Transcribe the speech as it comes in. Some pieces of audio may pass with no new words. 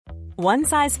One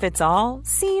size fits all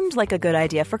seemed like a good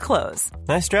idea for clothes.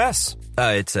 Nice dress.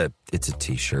 It's a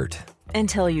t-shirt.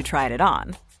 Until you tried it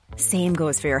on. Same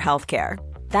goes for your healthcare.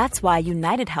 That's why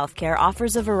United Healthcare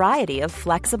offers a variety of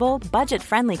flexible,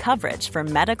 budget-friendly coverage for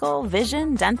medical,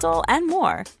 vision, dental, and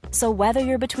more. So whether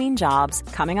you're between jobs,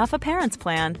 coming off a parent's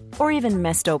plan, or even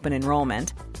missed open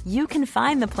enrollment, you can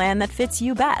find the plan that fits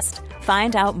you best.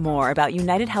 Find out more about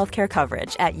United Healthcare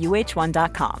coverage at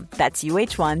uh1.com. That's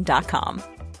uh1.com.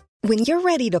 When you're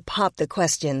ready to pop the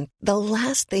question, the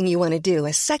last thing you want to do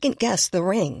is second-guess the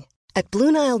ring. At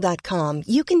BlueNile.com,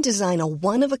 you can design a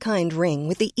one-of-a-kind ring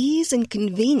with the ease and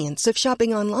convenience of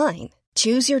shopping online.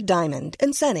 Choose your diamond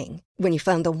and setting. When you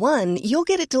find the one, you'll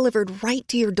get it delivered right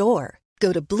to your door.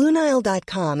 Go to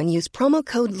BlueNile.com and use promo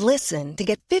code LISTEN to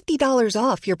get $50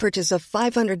 off your purchase of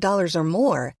 $500 or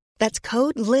more. That's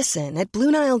code LISTEN at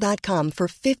BlueNile.com for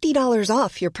 $50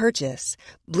 off your purchase.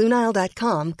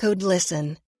 BlueNile.com, code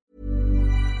LISTEN.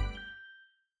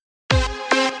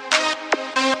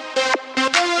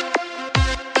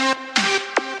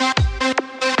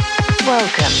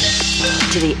 Welcome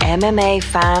to the MMA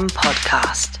Fan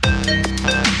Podcast.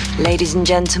 Ladies and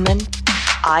gentlemen,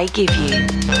 I give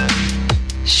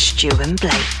you Stu and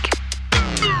Blake.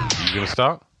 You gonna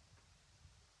start?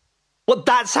 Well,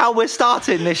 that's how we're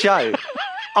starting this show.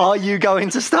 Are you going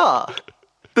to start?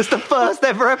 That's the first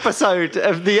ever episode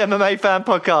of the MMA Fan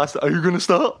Podcast. Are you going to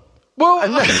start? Well,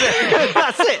 and that's it.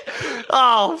 That's it.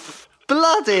 Oh,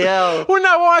 bloody hell. Well,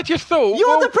 no, I just thought...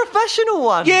 You're the professional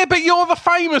one. Yeah, but you're the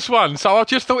famous one, so I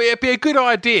just thought it'd be a good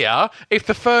idea if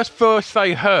the first verse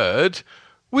they heard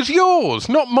was yours,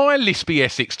 not my lispy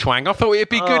Essex twang. I thought it'd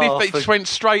be good if they just went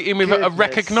straight in with a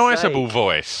recognisable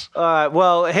voice. All right,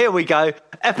 well, here we go.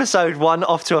 Episode 1,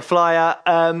 off to a flyer.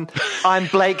 I'm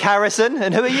Blake Harrison,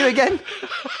 and who are you again?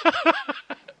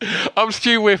 I'm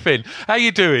Stu Whiffin. How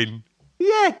you doing?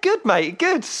 Yeah, good, mate,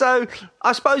 good. So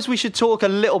I suppose we should talk a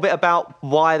little bit about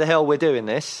why the hell we're doing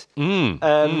this.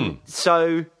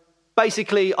 So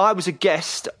basically, I was a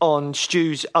guest on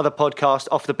Stu's other podcast,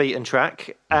 Off the Beaten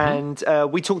Track, and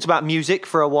we talked about music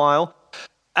for a while.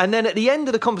 And then at the end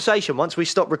of the conversation, once we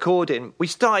stopped recording, we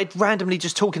started randomly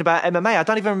just talking about MMA. I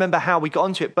don't even remember how we got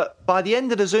onto it, but by the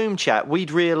end of the Zoom chat,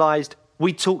 we'd realised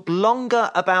we talked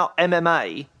longer about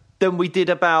MMA than we did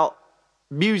about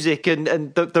music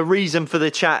and the reason for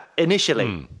the chat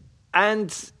initially.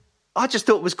 And I just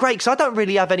thought it was great because I don't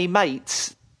really have any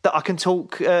mates that I can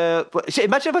talk...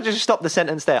 imagine if I just stopped the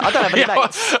sentence there. I don't have any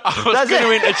mates. I was going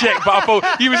to interject, but I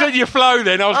thought you was in your flow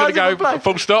then. I was going to go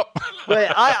full stop.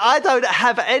 Wait, I don't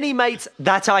have any mates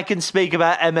that I can speak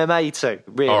about MMA to,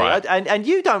 really. All right. And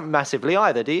you don't massively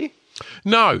either, do you?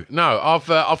 No.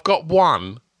 I've got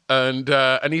one,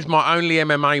 and he's my only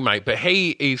MMA mate, but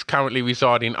he is currently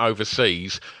residing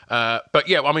overseas. But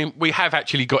yeah, I mean, we have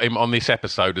actually got him on this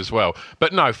episode as well.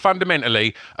 But no,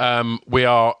 fundamentally, we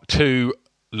are two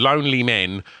lonely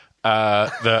men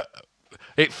that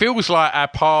it feels like our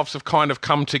paths have kind of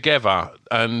come together,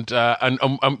 and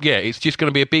yeah, it's just going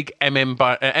to be a big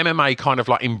MMA kind of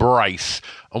like embrace,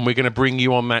 and we're going to bring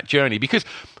you on that journey because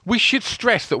we should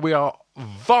stress that we are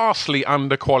vastly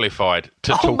underqualified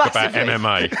to talk massively. about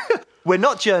MMA. We're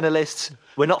not journalists.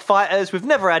 We're not fighters. We've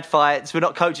never had fights. We're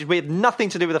not coaches. We have nothing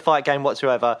to do with the fight game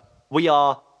whatsoever. We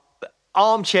are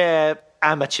armchair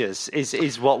amateurs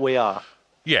is what we are.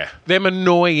 Yeah, them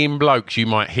annoying blokes you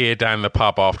might hear down the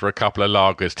pub after a couple of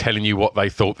lagers telling you what they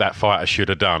thought that fighter should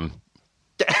have done.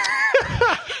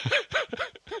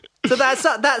 So that's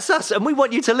us, and we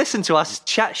want you to listen to us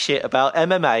chat shit about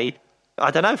MMA,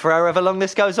 I don't know, for however long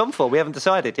this goes on for. We haven't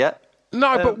decided yet.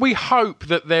 No, but we hope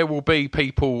that there will be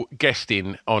people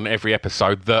guesting on every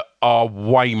episode that are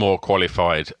way more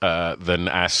qualified than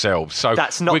ourselves. So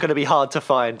that's not going to be hard to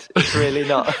find. It's really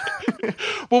not.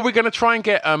 Well, we're going to try and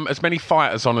get as many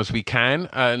fighters on as we can,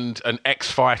 and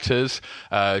ex-fighters,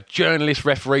 journalists,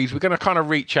 referees. We're going to kind of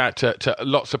reach out to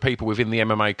lots of people within the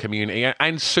MMA community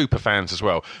and super fans as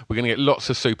well. We're going to get lots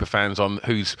of super fans on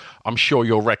who's I'm sure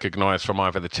you'll recognise from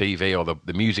either the TV or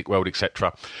the music world,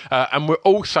 etc. And we're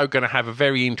also going to have a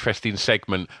very interesting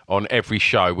segment on every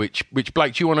show, which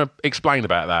Blake, do you want to explain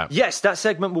about that? Yes, that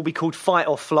segment will be called Fight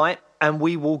or Flight, and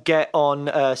we will get on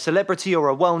a celebrity or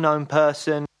a well-known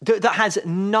person that has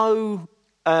no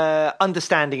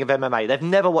understanding of MMA. They've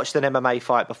never watched an MMA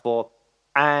fight before,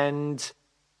 and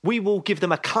we will give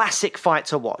them a classic fight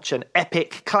to watch, an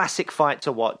epic classic fight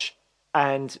to watch,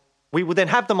 and we will then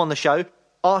have them on the show,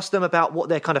 ask them about what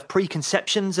their kind of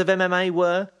preconceptions of MMA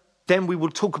were. Then we will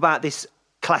talk about this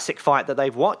classic fight that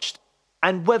they've watched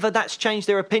and whether that's changed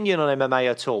their opinion on MMA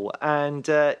at all. And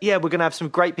yeah, we're going to have some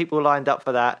great people lined up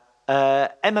for that.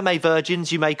 MMA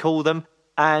virgins, you may call them.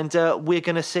 and we're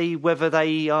going to see whether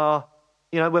they are,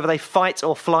 whether they fight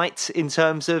or flight in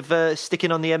terms of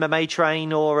sticking on the MMA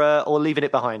train or leaving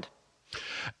it behind.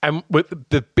 And with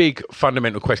the big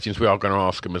fundamental questions we are going to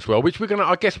ask them as well, which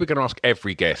I guess we're going to ask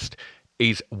every guest,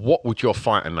 is what would your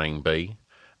fighter name be?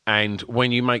 And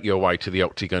when you make your way to the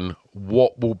octagon,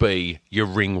 what will be your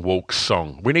ring walk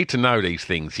song? We need to know these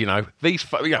things, These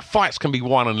fights can be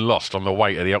won and lost on the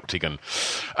way to the octagon.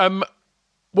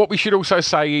 What we should also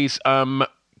say is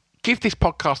give this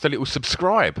podcast a little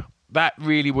subscribe. That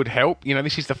really would help.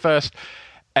 This is the first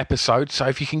episode, so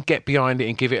if you can get behind it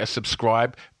and give it a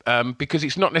subscribe, because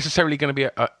it's not necessarily going to be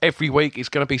every week. It's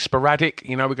going to be sporadic.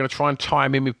 We're going to try and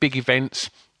time in with big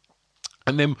events.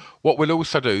 And then what we'll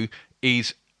also do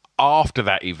is, after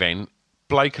that event,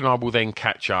 Blake and I will then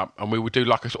catch up and we will do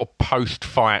like a sort of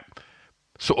post-fight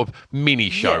sort of mini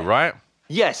show, right?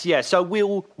 Yes. So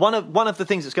one of the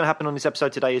things that's going to happen on this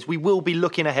episode today is we will be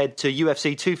looking ahead to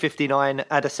UFC 259,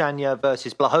 Adesanya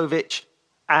versus Blachowicz,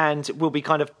 and we'll be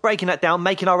kind of breaking that down,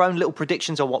 making our own little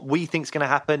predictions on what we think is going to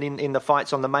happen in the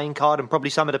fights on the main card and probably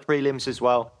some of the prelims as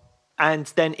well. And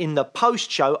then in the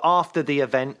post-show, after the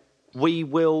event, we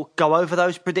will go over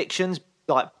those predictions,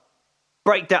 like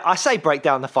break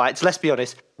down the fights. Let's be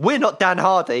honest. We're not Dan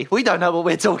Hardy. We don't know what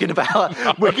we're talking about.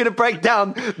 We're going to break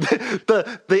down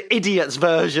the idiot's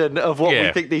version of what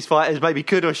we think these fighters maybe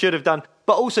could or should have done,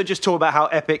 but also just talk about how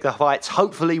epic the fights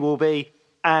hopefully will be,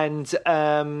 and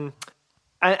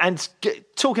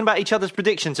talking about each other's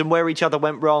predictions and where each other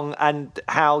went wrong, and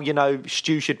how,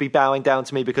 Stu should be bowing down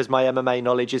to me because my MMA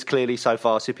knowledge is clearly so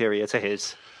far superior to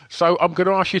his. So I'm going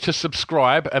to ask you to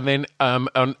subscribe, and then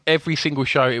on every single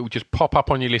show, it will just pop up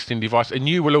on your listening device, and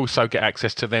you will also get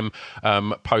access to them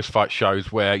post-fight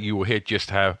shows where you will hear just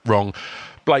how wrong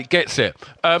Blake gets it.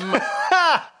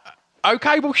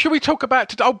 Okay, well, should we talk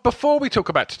about... before we talk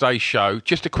about today's show,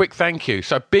 just a quick thank you.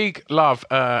 So big love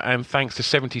and thanks to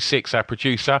 76, our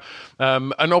producer.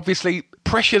 And obviously,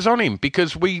 pressure's on him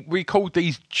because we recalled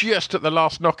these just at the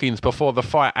last knock-ins before the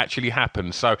fight actually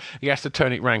happened. So he has to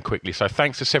turn it around quickly. So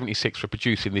thanks to 76 for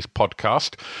producing this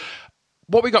podcast.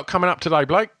 What we got coming up today,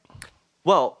 Blake?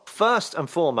 Well, first and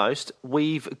foremost,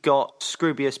 we've got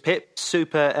Scroobius Pip,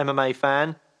 super MMA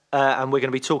fan, and we're going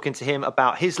to be talking to him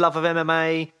about his love of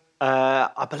MMA.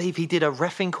 I believe he did a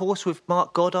reffing course with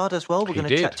Mark Goddard as well. We're going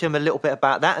to chat to him a little bit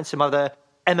about that and some other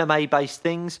MMA-based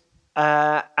things.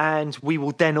 And we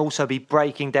will then also be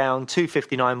breaking down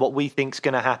 259, what we think is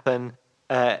going to happen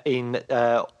in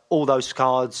all those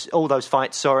fights,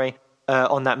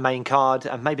 on that main card,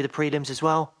 and maybe the prelims as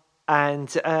well. And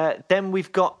then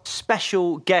we've got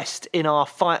special guest in our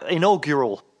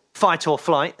inaugural Fight or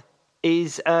Flight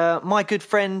is my good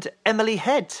friend Emily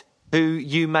Head, who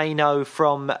you may know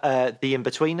from The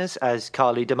In-Betweeners as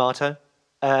Carly D'Amato.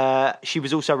 She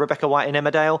was also Rebecca White in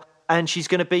Emmerdale, and she's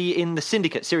going to be in the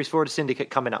Syndicate, Series 4 of the Syndicate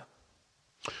coming up.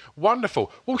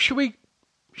 Wonderful. Well, should we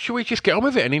just get on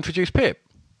with it and introduce Pip?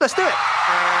 Let's do it.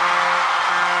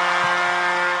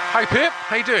 Hey, Pip.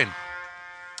 How you doing?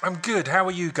 I'm good. How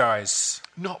are you guys?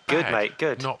 Not bad. Good, mate.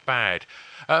 Good. Not bad.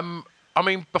 I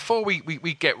mean, before we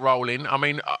get rolling,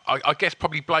 I guess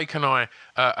probably Blake and I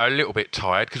are a little bit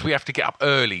tired because we have to get up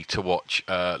early to watch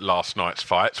last night's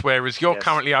fights, whereas you're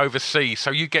currently overseas,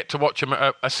 so you get to watch them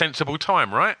at a sensible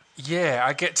time, right? Yeah,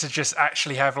 I get to just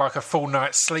actually have like a full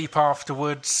night's sleep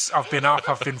afterwards. I've been up,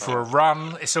 I've been for a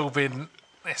run. It's all been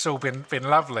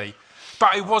lovely.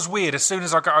 But it was weird. As soon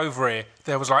as I got over here,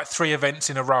 there was like 3 events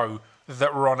in a row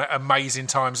that were on at amazing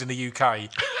times in the UK,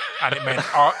 and it meant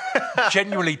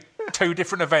genuinely 2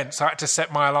 different events. I had to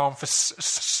set my alarm for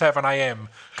 7 a.m.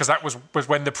 because that was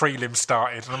when the prelims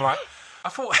started. And I'm like, I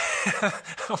thought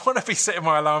I want to be setting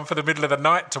my alarm for the middle of the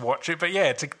night to watch it, but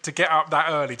yeah, to get up that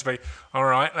early to be, all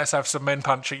right, let's have some men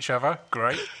punch each other.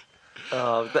 Great.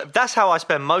 That's how I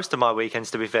spend most of my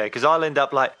weekends, to be fair, because I'll end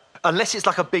up like, unless it's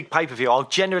like a big pay-per-view, I'll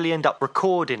generally end up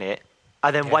recording it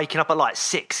and then waking up at like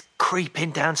 6, creeping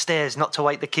downstairs not to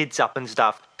wake the kids up and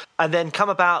stuff. And then come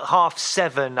about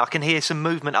 7:30, I can hear some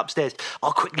movement upstairs.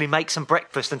 I'll quickly make some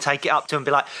breakfast and take it up to him and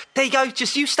be like, there you go,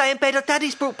 just you stay in bed.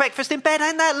 Daddy's brought breakfast in bed.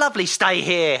 Ain't that lovely? Stay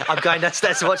here. I'm going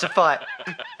downstairs to watch a fight.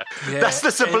 Yeah, that's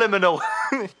the subliminal.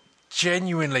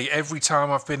 Genuinely, every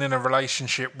time I've been in a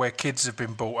relationship where kids have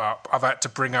been brought up, I've had to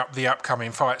bring up the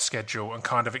upcoming fight schedule and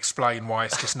kind of explain why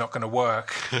it's just not going to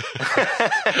work.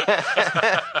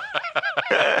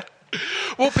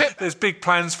 Well, Pip, there's big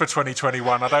plans for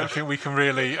 2021. I don't think we can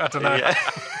really, I don't know. Yeah.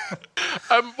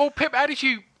 Well, Pip, how did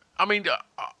you... I mean,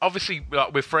 obviously,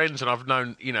 like, we're friends, and I've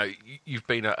known, you've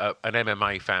been an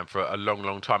MMA fan for a long,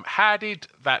 long time. How did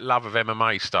that love of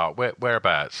MMA start?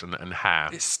 Whereabouts and how?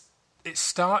 It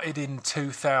started in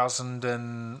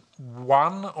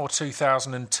 2001 or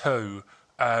 2002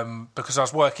 because I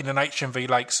was working in HMV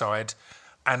Lakeside,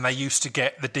 and they used to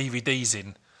get the DVDs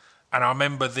in. And I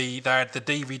remember they had the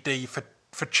DVD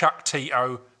for Chuck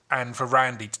Tito and for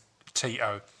Randy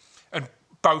Tito. And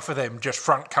both of them just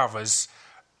front covers.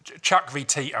 Chuck v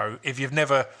Tito, if you've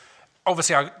never...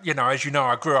 Obviously, as you know,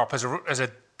 I grew up as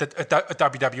a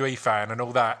WWE fan and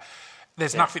all that.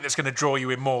 There's nothing that's going to draw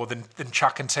you in more than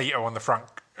Chuck and Tito on the front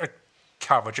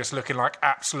cover, just looking like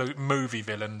absolute movie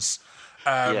villains.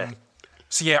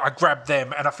 So, I grabbed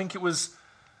them, and I think it was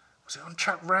it on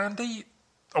Chuck Randy?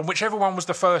 On whichever one was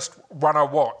the first one I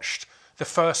watched, the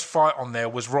first fight on there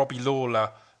was Robbie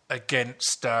Lawler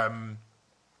against,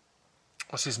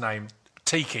 what's his name?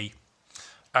 Tiki.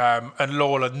 And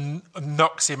Lawler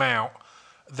knocks him out,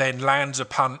 then lands a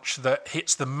punch that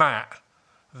hits the mat,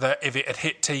 that if it had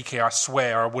hit Tiki, I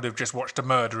swear I would have just watched a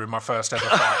murder in my first ever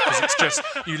fight. Because it's just,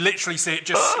 you literally see it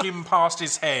just skim past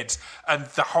his head and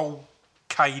the whole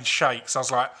cage shakes. I was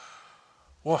like,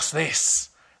 what's this?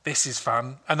 This is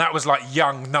fun. And that was like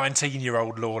young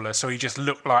 19-year-old Lawler, so he just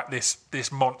looked like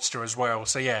this monster as well.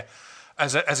 So yeah,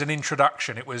 as an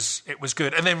introduction, it was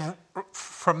good. And then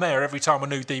from there, every time a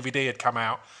new DVD had come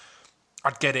out,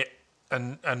 I'd get it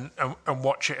and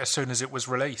watch it as soon as it was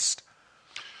released.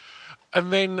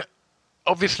 And then,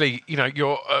 obviously, you know,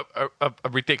 you're a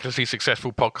ridiculously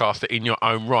successful podcaster in your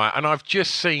own right. And I've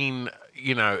just seen,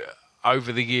 you know,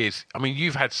 over the years, I mean,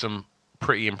 you've had some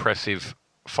pretty impressive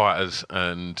fighters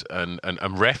and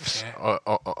refs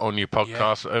on your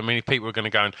podcast. Yeah. I mean, if people are going to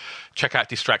go and check out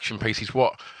Distraction Pieces,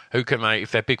 who can they,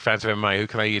 if they're big fans of MMA, who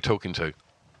can they hear you talking to?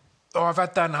 Oh, I've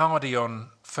had Dan Hardy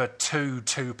on for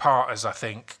two-parters, I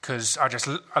think, because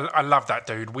I love that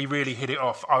dude. We really hit it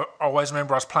off. I always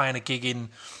remember I was playing a gig in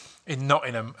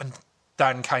Nottingham, and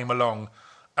Dan came along,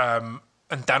 and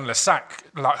Dan Lassac,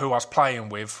 like who I was playing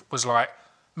with, was like,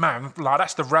 man, like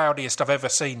that's the rowdiest I've ever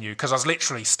seen you, because I was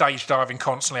literally stage diving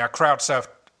constantly. I crowd surfed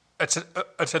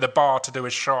to the bar to do a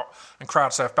shot and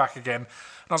crowd surfed back again, and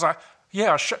I was like,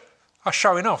 yeah, I was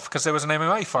showing off because there was an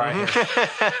MMA fight here.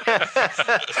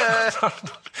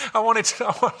 I wanted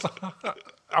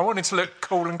to look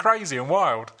cool and crazy and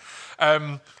wild.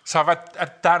 So I've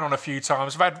had Dan on a few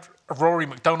times. I've had Rory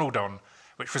McDonald on,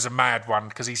 which was a mad one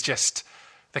because he's just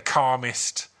the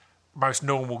calmest, most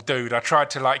normal dude. I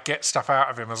tried to like get stuff out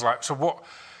of him. I was like, so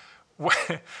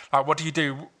what do you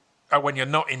do when you're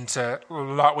not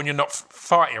when you're not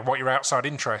fighting? What are your outside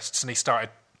interests? And he started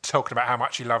talking about how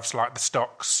much he loves like the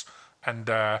stocks. And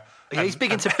he's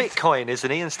big into Bitcoin,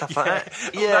 isn't he, and stuff like that.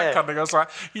 Yeah, that kind of thing. I was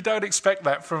like, you don't expect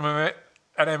that from an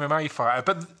MMA fighter.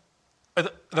 But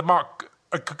the Mark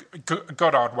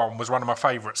Goddard one was one of my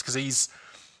favourites because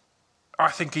I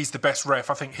think he's the best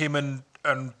ref. I think him and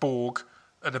Borg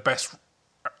are the best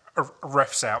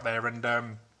refs out there. And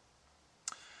I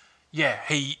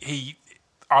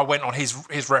went on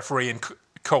his refereeing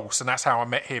course, and that's how I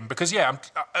met him. Because I'm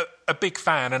a big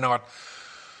fan, and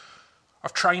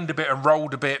I've trained a bit and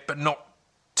rolled a bit, but not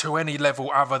to any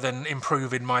level other than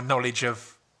improving my knowledge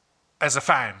as a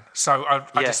fan. So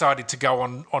I decided to go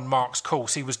on Mark's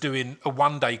course. He was doing a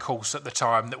one-day course at the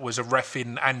time that was a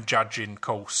reffing and judging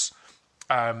course.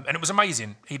 And it was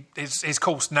amazing. His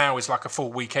course now is like a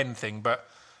full weekend thing, but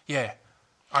yeah,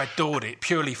 I adored it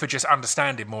purely for just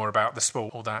understanding more about the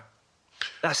sport, all that.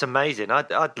 That's amazing.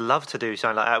 I'd love to do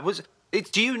something like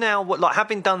that. Do you now,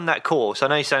 having done that course, I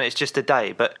know you're saying it's just a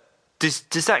day, but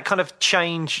does that kind of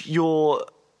change your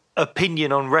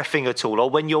opinion on reffing at all?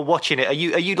 Or when you're watching it, are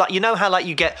you like, you know how like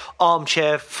you get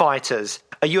armchair fighters?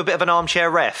 Are you a bit of an armchair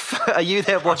ref? Are you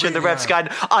there watching the refs going,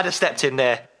 I'd have stepped in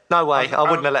there? No way, I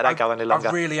wouldn't have let that go any longer.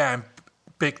 I really am,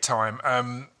 big time.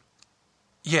 I'm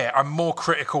more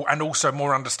critical and also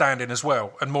more understanding as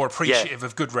well, and more appreciative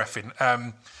of good reffing.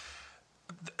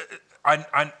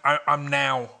 I'm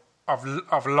now,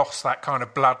 I've lost that kind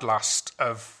of bloodlust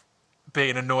of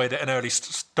being annoyed at an early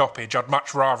stoppage. I'd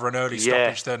much rather an early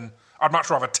stoppage than... I'd much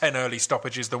rather 10 early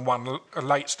stoppages than one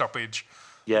late stoppage.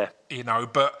 Yeah. You know,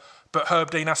 but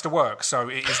Herb Dean has to work, so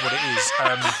it is what it is.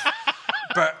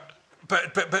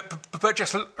 But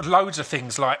just loads of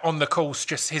things, like on the course,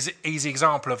 just his easy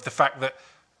example of the fact that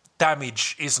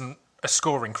damage isn't a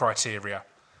scoring criteria.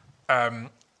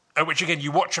 Which, again,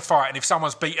 you watch a fight, and if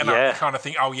someone's beaten up, you kind of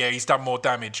think, oh, yeah, he's done more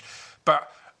damage.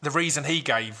 But the reason he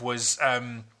gave was...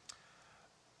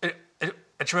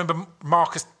 do you remember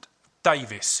Marcus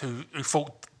Davis, who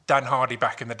fought Dan Hardy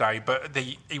back in the day, but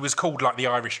he was called like the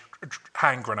Irish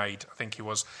hand grenade, I think he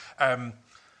was. And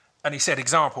he said,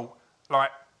 example, like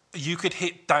you could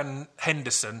hit Dan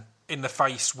Henderson in the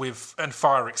face with a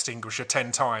fire extinguisher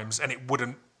 10 times and it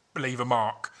wouldn't leave a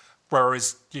mark.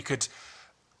 Whereas you could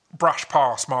brush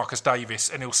past Marcus Davis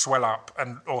and he'll swell up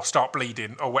or start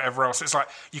bleeding or whatever else. It's like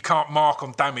you can't mark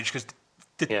on damage because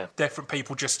different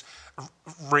people just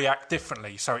react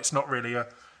differently. So it's not really a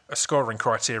scoring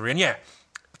criterion. Yeah,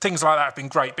 things like that have been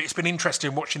great, but it's been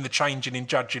interesting watching the changing in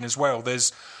judging as well.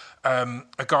 There's a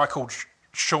guy called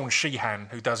Sean Sheehan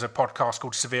who does a podcast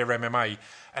called Severe MMA,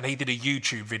 and he did a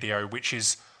YouTube video which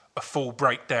is a full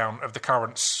breakdown of the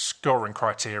current scoring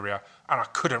criteria, and I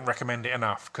couldn't recommend it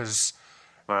enough because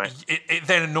it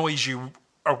then annoys you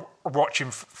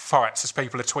watching fights as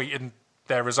people are tweeting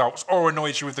their results, or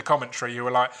annoys you with the commentary who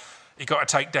are like, you got a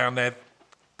takedown there,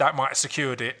 that might have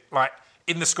secured it. Like,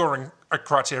 in the scoring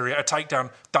criteria, a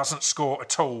takedown doesn't score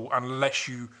at all unless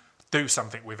you do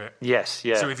something with it. Yes,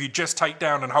 yeah. So if you just take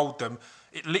down and hold them,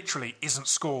 it literally isn't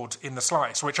scored in the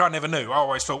slightest, which I never knew. I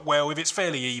always thought, well, if it's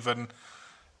fairly even,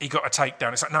 he got a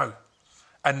takedown. It's like, no.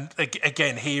 And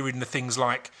again, hearing the things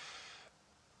like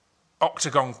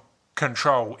octagon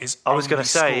control is I was going to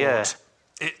say, yeah.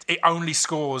 It only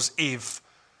scores if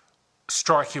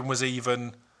striking was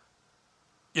even,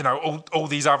 you know, all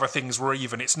these other things were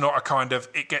even. It's not a kind of,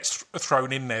 it gets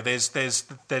thrown in there.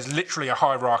 There's literally a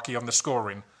hierarchy on the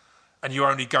scoring, and you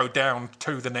only go down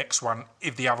to the next one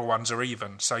if the other ones are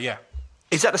even. So, yeah.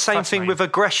 Is that the same thing with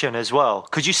aggression as well?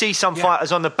 Because you see some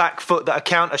fighters on the back foot that are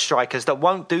counter-strikers that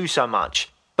won't do so much,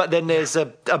 but then there's a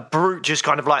brute just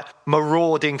kind of like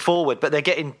marauding forward, but they're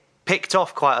getting picked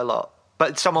off quite a lot.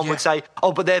 But someone would say,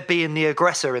 oh, but they're being the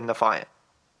aggressor in the fight.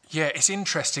 Yeah, it's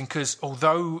interesting because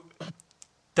although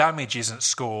damage isn't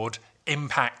scored,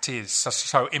 impact is.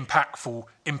 So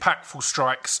impactful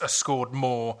strikes are scored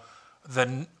more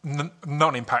than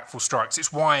non-impactful strikes.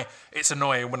 It's why it's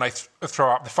annoying when they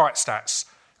throw up the fight stats,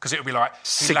 because it'll be like,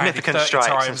 he landed 30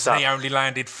 times and he only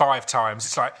landed 5 times.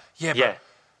 It's like, but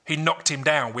he knocked him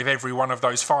down with every one of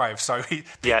those 5. So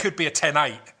it could be a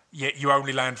 10-8, yet you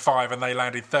only land 5 and they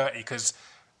landed 30, because,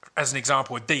 as an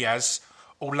example, Diaz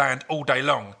will land all day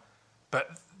long. But,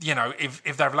 you know, if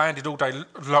they've landed all day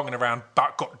long in a round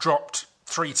but got dropped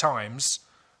 3 times,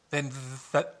 then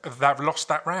they've lost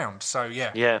that round. So,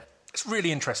 yeah. It's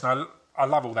really interesting. I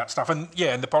love all that stuff. And,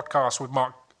 and the podcast with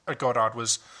Mark Goddard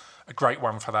was a great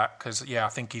one for that because, I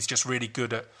think he's just really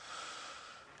good at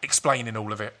explaining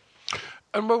all of it.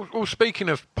 And, well speaking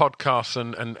of podcasts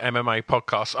and MMA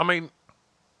podcasts, I mean,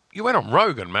 you went on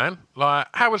Rogan, man. Like,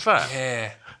 how was that?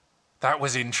 Yeah, that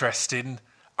was interesting.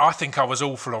 I think I was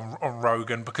awful on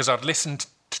Rogan because I'd listened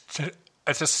to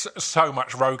so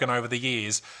much Rogan over the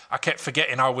years, I kept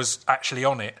forgetting I was actually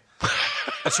on it.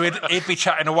 And so he'd be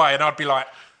chatting away and I'd be like,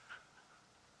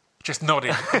 just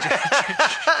nodding,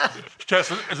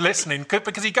 just listening,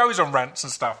 because he goes on rants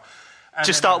and stuff. And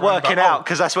just start working out,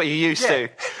 because that's what you're used to.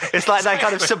 It's like that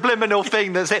kind of subliminal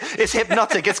thing it's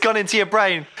hypnotic. It's gone into your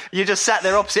brain. You just sat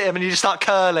there opposite him and you just start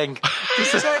curling.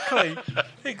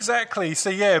 Exactly.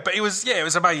 So but it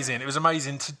was amazing. It was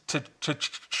amazing to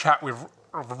chat with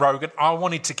Rogan. I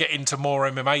wanted to get into more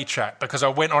MMA chat because I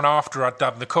went on after I'd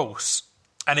done the course,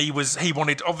 and he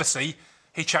wanted, obviously,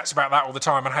 he chats about that all the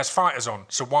time and has fighters on.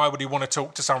 So why would he want to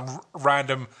talk to some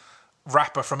random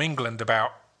rapper from England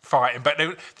about fighting? But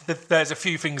there's a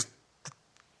few things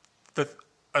that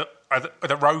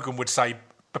Rogan would say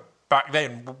back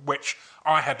then, which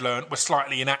I had learnt were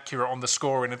slightly inaccurate on the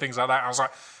scoring and things like that. I was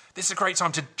like, this is a great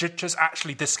time to just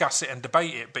actually discuss it and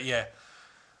debate it. But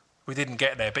we didn't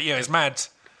get there. But it was mad.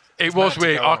 It was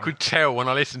weird. I could tell when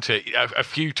I listened to it a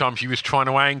few times he was trying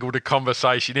to angle the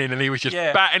conversation in and he was just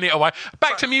batting it away.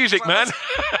 Back to music, man.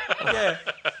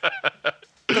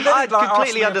 I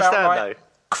completely understand, though.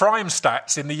 Crime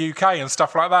stats in the UK and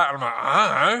stuff like that. And I'm like,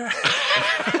 I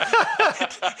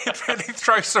don't know. He'd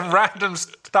throw some random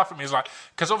stuff at me. He's like,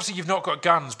 because obviously you've not got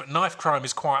guns, but knife crime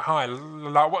is quite high.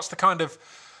 Like, what's the kind of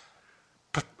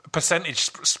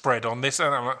percentage spread on this?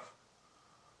 And I'm like,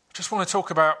 I just want to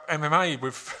talk about MMA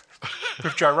with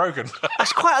Joe Rogan.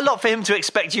 That's quite a lot for him to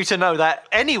expect you to know that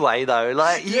anyway, though.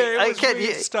 Like, it was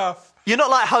weird stuff. You're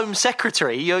not like Home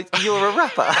Secretary. You're a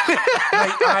rapper.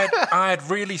 Mate, I had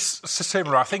really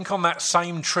similar. I think on that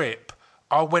same trip,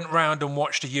 I went round and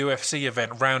watched a UFC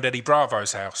event round Eddie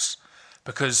Bravo's house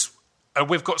because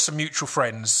we've got some mutual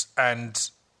friends, and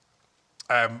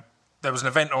there was an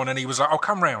event on, and he was like, "I'll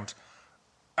come round."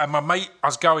 And my mate I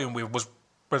was going with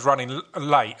was running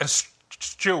late, and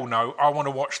Stu will know I want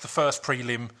to watch the first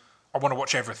prelim. I want to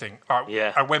watch everything.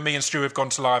 And when me and Stu have gone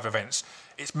to live events,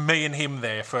 it's me and him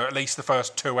there for at least the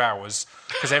first 2 hours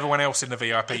because everyone else in the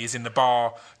VIP is in the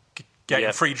bar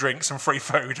getting free drinks and free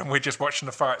food, and we're just watching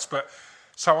the fights. But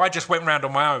so I just went round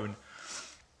on my own,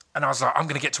 And I was like, I'm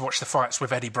going to get to watch the fights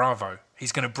with Eddie Bravo.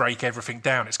 He's going to break everything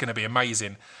down. It's going to be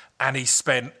amazing. And he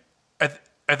spent...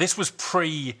 this was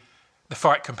pre the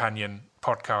Fight Companion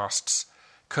podcasts,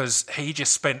 because he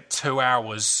just spent 2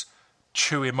 hours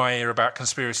chewing my ear about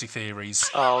conspiracy theories.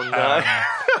 Oh, no.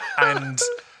 And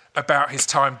about his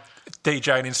time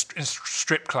DJing in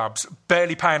strip clubs,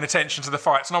 barely paying attention to the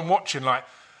fights. And I'm watching like,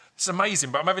 it's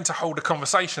amazing, but I'm having to hold a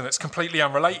conversation that's completely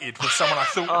unrelated with someone I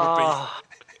thought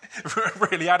would be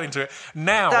really adding to it.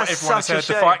 Now everyone's heard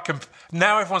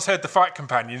the Fight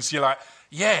Companions. You're like,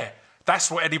 yeah,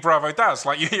 that's what Eddie Bravo does.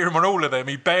 Like, you hear him on all of them.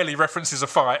 He barely references a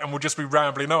fight and will just be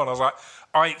rambling on. I was like,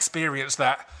 I experienced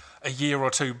that a year or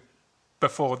two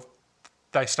before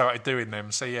they started doing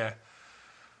them. So yeah.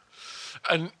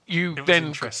 And you It was then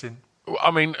interesting.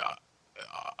 I mean,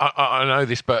 I know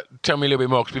this, but tell me a little bit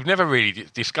more, because we've never really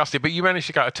discussed it. But you managed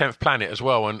to go to 10th Planet as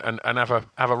well, and have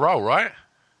a role, right?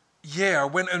 Yeah, I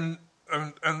went and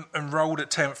rolled at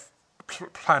 10th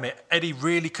Planet. Eddie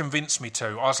really convinced me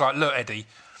to. I was like, look, Eddie,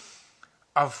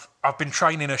 I've been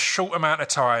training a short amount of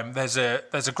time. There's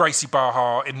a Gracie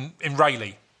Barra in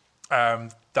Rayleigh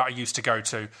that I used to go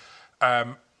to,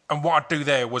 and what I'd do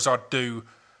there was I'd do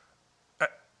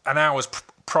an hour's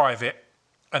private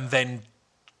and then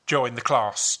join the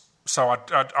class. So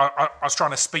I was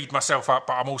trying to speed myself up,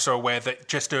 but I'm also aware that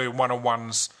just doing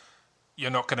one-on-ones, you're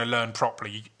not going to learn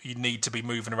properly. You need to be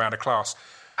moving around a class.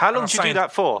 How long did you do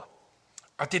that for?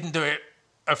 I didn't do it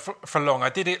for long. I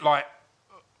did it like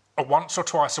once or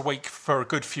twice a week for a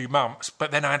good few months,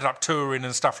 but then I ended up touring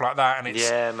and stuff like that. And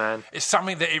it's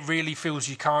something that it really feels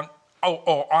you can't.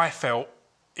 Or I felt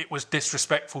it was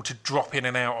disrespectful to drop in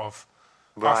and out of.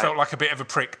 Right. I felt like a bit of a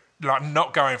prick, like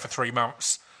not going for 3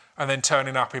 months and then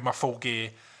turning up in my full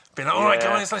gear, being like, all right,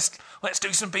 guys, let's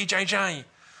do some BJJ.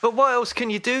 But what else can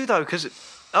you do, though? Because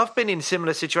I've been in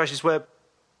similar situations where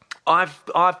I've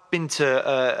been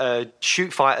to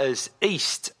Shoot Fighters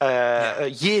East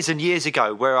years and years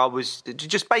ago, where I was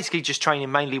just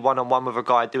training mainly one-on-one with a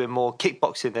guy doing more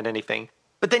kickboxing than anything.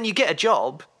 But then you get a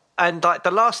job, and like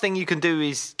the last thing you can do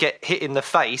is get hit in the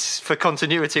face for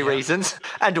continuity reasons,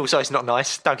 and also it's not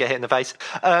nice. Don't get hit in the face.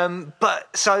 But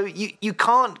so you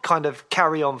can't kind of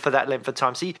carry on for that length of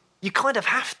time. So you kind of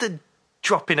have to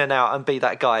drop in and out and be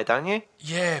that guy, don't you?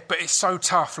 Yeah, but it's so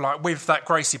tough. Like with that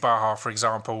Gracie Barra, for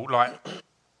example, like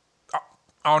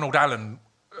Arnold Allen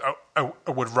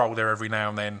would roll there every now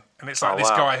and then, and it's like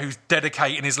this guy who's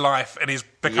dedicating his life and is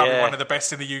becoming one of the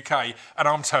best in the UK, and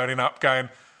I'm turning up going,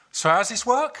 so how's this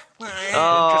work?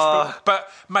 But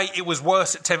mate, it was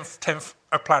worse at 10th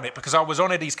Planet, because I was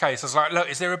on Eddie's case. I was like, look,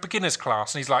 is there a beginner's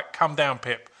class? And he's like, come down,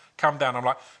 Pip, come down. I'm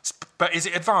like, but is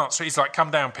it advanced? So he's like, come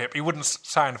down, Pip. He wouldn't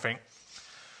say anything.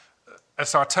 And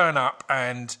so I turn up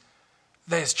and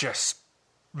there's just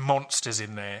monsters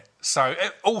in there. So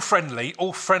all friendly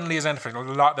as anything.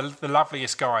 Like the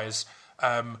loveliest guys.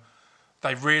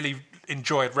 They really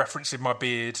enjoyed referencing my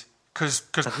beard because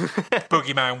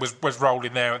Boogeyman was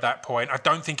rolling there at that point. I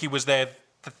don't think he was there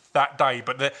that day,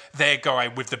 but their guy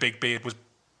with the big beard was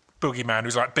Boogeyman,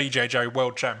 who's like BJJ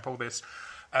world champ, all this.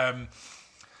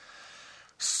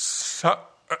 So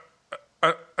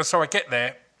I get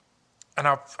there, and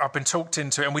I've been talked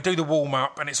into it, and we do the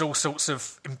warm-up, and it's all sorts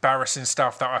of embarrassing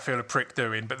stuff that I feel a prick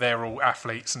doing, but they're all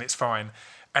athletes, and it's fine.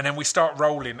 And then we start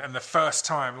rolling, and the first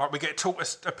time, like, we get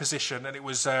taught a position, and it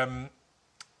was a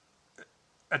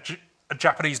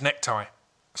Japanese necktie.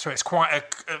 So it's quite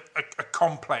a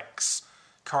complex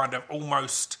kind of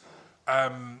almost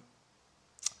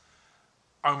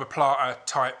omoplata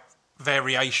type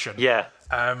variation. Yeah.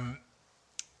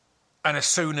 And as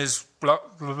soon as we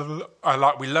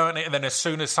learned it, and then as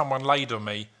soon as someone laid on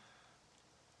me,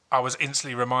 I was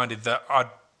instantly reminded that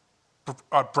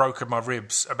I'd broken my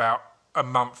ribs about a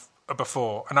month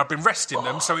before, and I'd been resting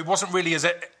them, so it wasn't really as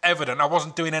evident. I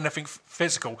wasn't doing anything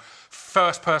physical.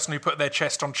 First person who put their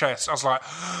chest on chest, I was like,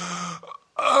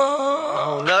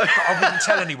 oh no! But I wouldn't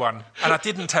tell anyone, and I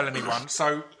didn't tell anyone.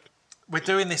 So we're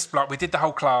doing this, like we did the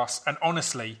whole class, and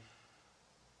honestly,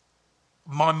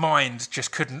 my mind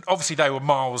just couldn't. Obviously, they were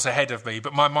miles ahead of me,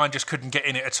 but my mind just couldn't get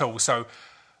in it at all. So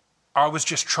I was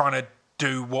just trying to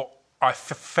do what I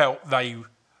felt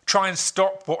try and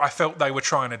stop what I felt they were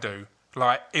trying to do.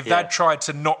 Like, if they'd tried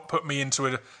to not put me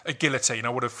into a guillotine, I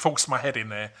would have forced my head in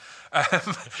there.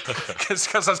 Because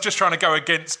I was just trying to go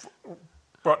against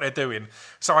what they're doing.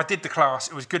 So I did the class.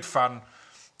 It was good fun.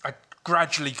 I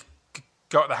gradually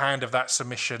got the hand of that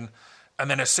submission.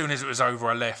 And then as soon as it was over,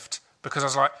 I left. Because I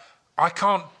was like, I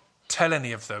can't tell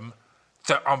any of them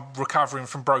that I'm recovering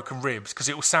from broken ribs, because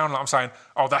it will sound like I'm saying,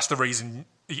 oh, that's the reason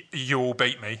you all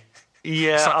beat me.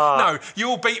 Yeah. No, you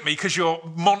all beat me because you're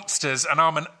monsters and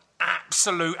I'm an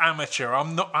absolute amateur.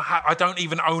 I'm not. I don't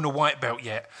even own a white belt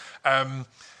yet.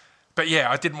 But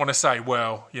yeah, I didn't want to say,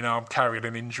 well, I'm carrying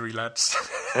an injury, lads.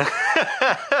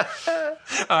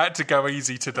 I had to go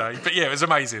easy today. But yeah, it was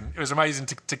amazing. It was amazing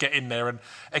to get in there. And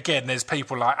again, there's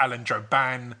people like Alan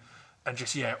Joban and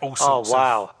just, all sorts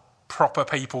of proper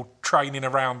people training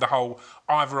around the whole,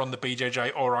 either on the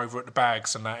BJJ or over at the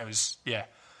bags. And that, it was,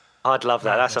 I'd love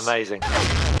that. That's amazing.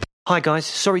 Hi guys,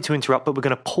 sorry to interrupt, but we're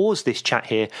going to pause this chat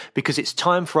here because it's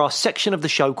time for our section of the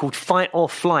show called Fight or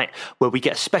Flight, where we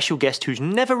get a special guest who's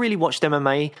never really watched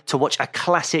MMA to watch a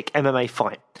classic MMA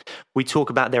fight. We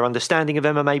talk about their understanding of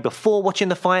MMA before watching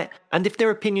the fight, and if their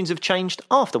opinions have changed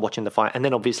after watching the fight, and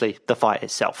then obviously the fight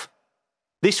itself.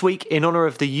 This week, in honour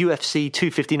of the UFC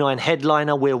 259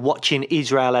 headliner, we're watching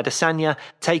Israel Adesanya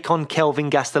take on Kelvin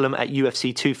Gastelum at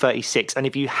UFC 236, and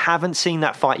if you haven't seen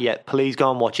that fight yet, please go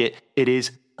and watch it. It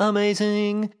is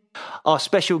amazing. Our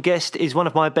special guest is one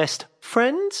of my best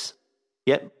friends.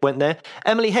 Yep, went there.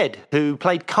 Emily Head, who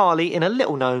played Carly in a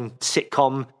little-known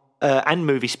sitcom and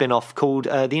movie spin-off called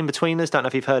The In-Betweeners. Don't know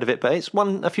if you've heard of it, but it's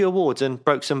won a few awards and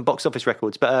broke some box office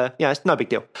records. But it's no big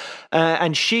deal.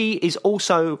 And she is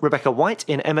also Rebecca White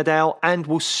in Emmerdale and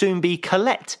will soon be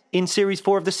Colette in Series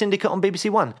 4 of The Syndicate on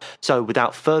BBC One. So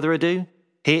without further ado,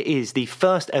 here is the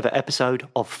first ever episode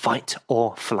of Fight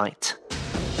or Flight.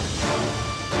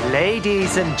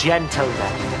 Ladies and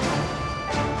gentlemen,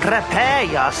 prepare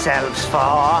yourselves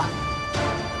for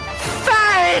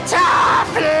Fight or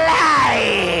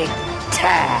Flight!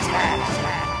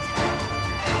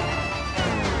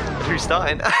 Who's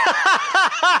starting?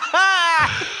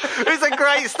 It's a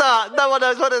great start. No one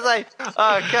knows what to say.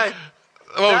 Okay.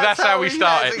 Well, that's how we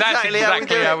started. That's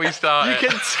exactly how we started. You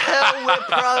can tell we're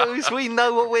pros. We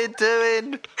know what we're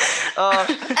doing.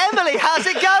 Emily, how's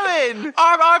it going?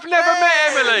 I've never met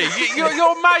Emily.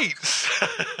 You're mates.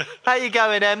 How you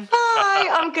going, Em?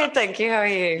 Hi, I'm good, thank you. How are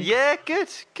you? Yeah, good.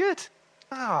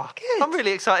 Oh, good. I'm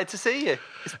really excited to see you.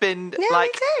 It's been Me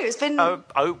too. It's been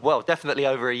well, definitely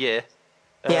over a year.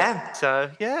 Yeah.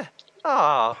 So yeah.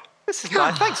 Oh, this is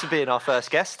nice. Thanks for being our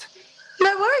first guest.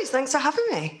 No worries. Thanks for having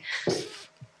me.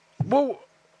 Well,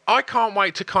 I can't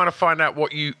wait to kind of find out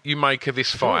what you make of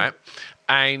this fight.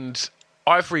 And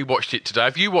I've rewatched it today.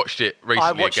 Have you watched it recently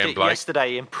I watched it Blake?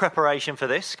 yesterday in preparation for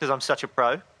this because I'm such a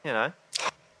pro,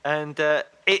 And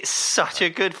it's such a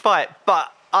good fight.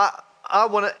 But I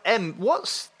want to...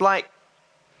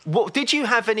 what did you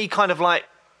have any kind of like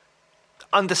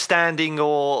understanding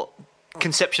or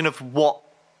conception of what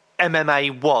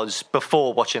MMA was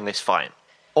before watching this fight?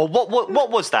 Or what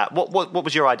was that? What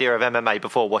was your idea of MMA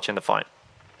before watching the fight?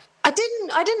 I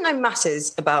didn't know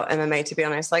masses about MMA, to be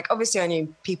honest. Like, obviously I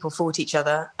knew people fought each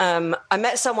other. I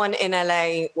met someone in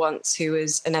LA once who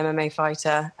was an MMA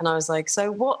fighter, and I was like,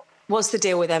 so what's the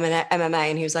deal with MMA?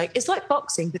 And he was like, it's like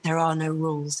boxing, but there are no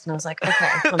rules. And I was like, okay,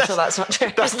 I'm sure that's not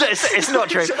true. It's not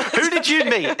true. Who did you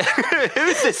meet?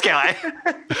 Who's this guy?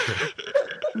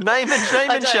 Name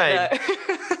and shame.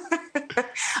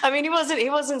 I mean, he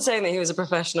wasn't saying that he was a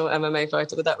professional MMA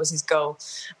fighter, but that was his goal.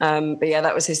 But yeah,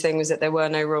 that was his thing, was that there were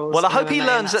no rules. Well, I hope he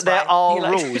learns that there are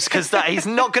rules, because he's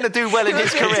not going to do well in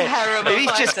his career. If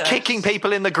he's just kicking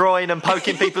people in the groin and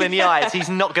poking people in the eyes, he's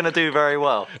not going to do very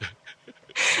well.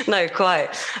 No,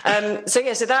 quite. So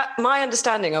that my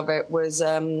understanding of it was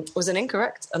an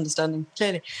incorrect understanding,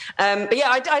 clearly. But yeah,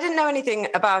 I didn't know anything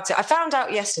about it. I found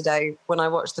out yesterday when I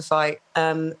watched the fight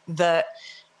that,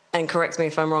 and correct me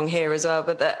if I'm wrong here as well,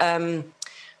 but that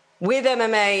with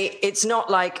MMA, it's not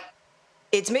like,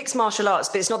 it's mixed martial arts,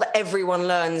 but it's not that everyone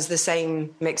learns the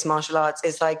same mixed martial arts.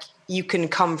 It's like you can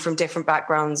come from different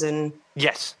backgrounds and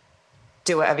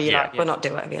do whatever you like. Yeah. Well, not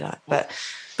do whatever you like, but...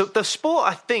 The sport,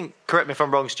 I think, correct me if I'm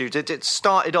wrong, Stu, it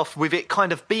started off with it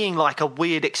kind of being like a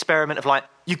weird experiment of like,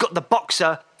 you've got the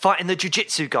boxer fighting the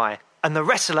jiu-jitsu guy and the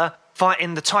wrestler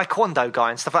fighting the taekwondo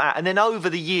guy and stuff like that. And then over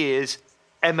the years,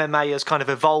 MMA has kind of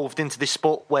evolved into this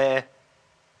sport where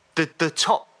the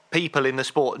top people in the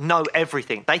sport know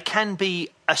everything. They can be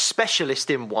a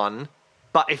specialist in one,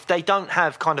 but if they don't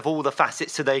have kind of all the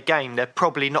facets to their game, they're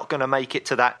probably not going to make it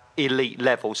to that elite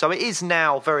level. So it is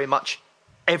now very much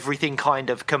everything kind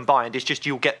of combined. It's just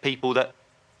you'll get people that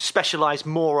specialise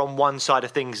more on one side of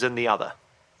things than the other.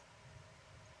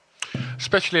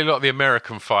 Especially a lot of the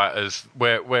American fighters,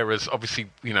 whereas obviously,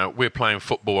 we're playing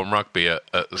football and rugby at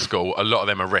the school, a lot of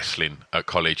them are wrestling at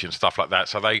college and stuff like that.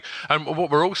 So and what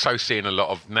we're also seeing a lot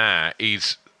of now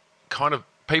is kind of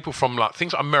people from like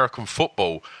things like American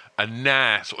football are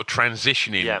now sort of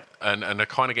transitioning and are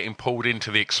kind of getting pulled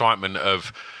into the excitement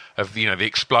of the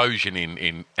explosion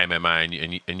in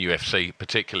MMA and UFC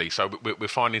particularly. So we're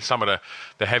finding some of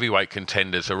the heavyweight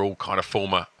contenders are all kind of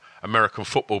former American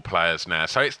football players now.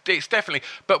 So it's definitely.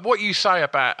 But what you say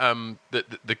about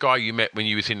the guy you met when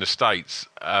you was in the States,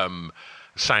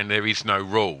 saying there is no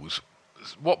rules.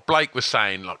 What Blake was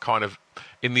saying, like kind of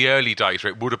in the early days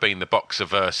where it would have been the boxer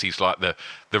versus like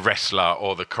the wrestler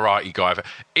or the karate guy,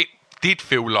 it did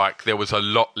feel like there was a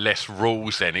lot less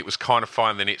rules then. It was kind of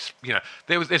fine. Then it's,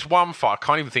 there's one fight, I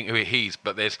can't even think who it is,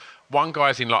 but there's one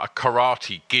guy's in like a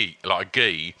karate gi, like a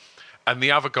gi, and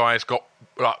the other guy's got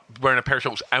like wearing a pair of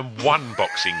shorts and one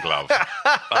boxing glove.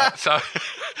 So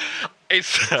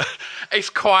it's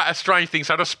quite a strange thing.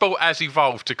 So the sport has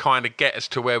evolved to kind of get us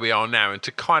to where we are now, and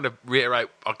to kind of reiterate,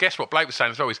 I guess what Blake was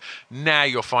saying as well is now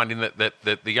you're finding that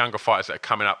the younger fighters that are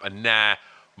coming up are now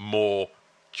more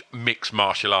mixed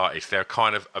martial artists. They're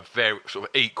kind of a very sort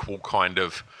of equal kind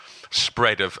of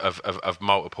spread of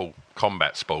multiple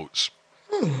combat sports.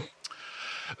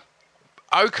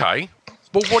 Okay.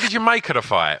 Well, what did you make of the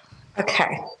fight?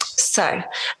 Okay. So,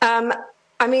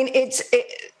 I mean,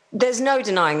 there's no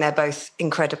denying they're both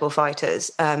incredible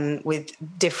fighters with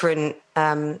different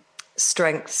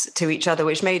strengths to each other,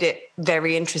 which made it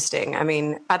very interesting. I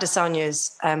mean,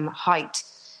 Adesanya's height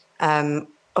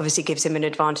obviously gives him an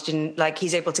advantage, and like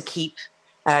he's able to keep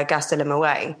Gastelum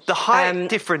away. The height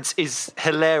difference is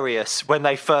hilarious when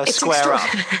they first square up.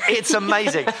 It's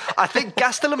amazing. I think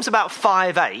Gastelum's about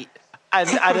 5'8", and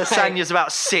Adesanya's about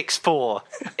 6'4".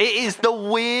 It is the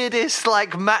weirdest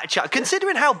matchup,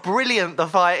 considering how brilliant the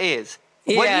fight is.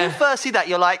 Yeah. When you first see that,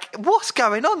 you're like, what's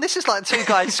going on? This is like two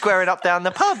guys squaring up down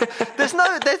the pub.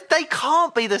 They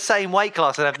can't be the same weight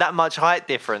class and have that much height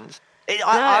difference.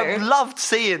 I loved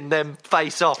seeing them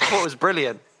face off. I thought it was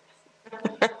brilliant.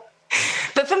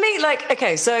 But for me,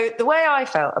 so the way I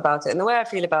felt about it and the way I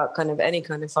feel about kind of any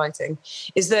kind of fighting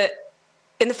is that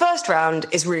in the first round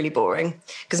is really boring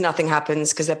because nothing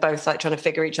happens, because they're both trying to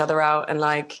figure each other out and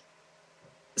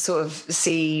sort of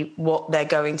see what they're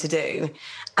going to do.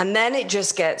 And then it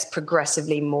just gets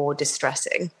progressively more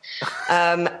distressing.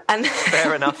 And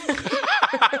fair enough.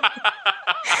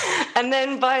 And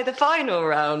then by the final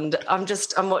round, I'm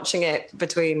watching it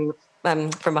from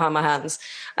behind my hands,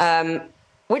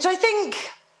 which I think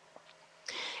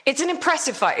it's an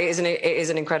impressive fight. It is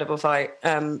an incredible fight.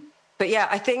 But yeah,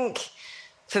 I think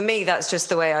for me, that's just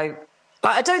the way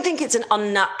I don't think it's an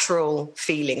unnatural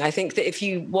feeling. I think that if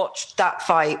you watched that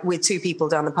fight with two people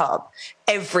down the pub,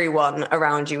 everyone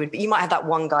around you you might have that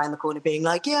one guy in the corner being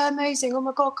like, yeah, amazing. Oh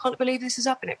my God, can't believe this is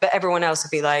happening. But everyone else would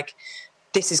be like,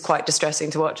 this is quite distressing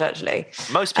to watch, actually.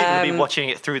 Most people would be watching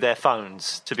it through their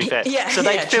phones, to be fair. Yeah, so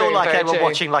they'd feel like they were true.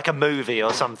 watching a movie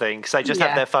or something, because they just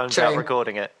have their phones out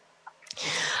recording it.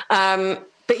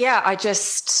 But yeah,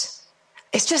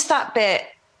 it's just that bit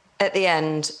at the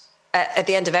end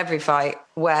of every fight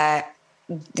where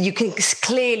you can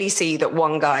clearly see that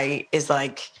one guy is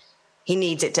he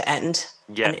needs it to end.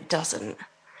 Yeah. And it doesn't.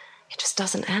 It just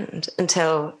doesn't end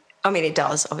until... I mean, it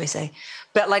does, obviously.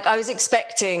 But, I was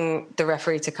expecting the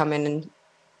referee to come in and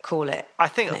call it.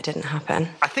 And it didn't happen.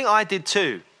 I think I did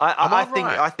too.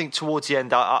 I think towards the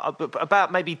end,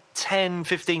 about maybe 10,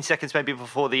 15 seconds maybe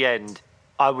before the end,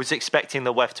 I was expecting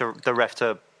the ref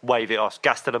to wave it off.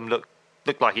 Gastelum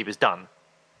looked like he was done.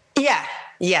 Yeah.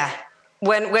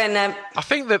 When I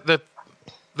think that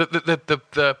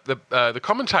the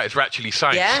commentators were actually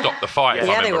saying stop the fight, if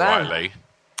I remember rightly.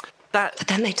 But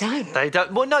then they don't. They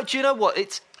don't. Well, no, do you know what?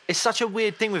 It's such a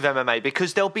weird thing with MMA,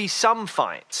 because there'll be some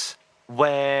fights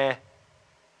where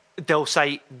they'll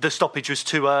say the stoppage was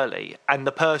too early, and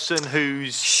the person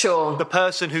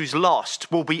who's lost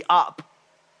will be up,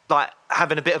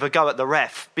 having a bit of a go at the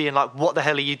ref, being like, what the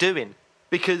hell are you doing?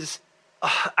 Because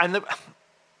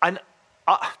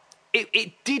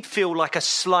it did feel like a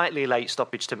slightly late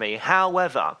stoppage to me.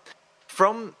 However,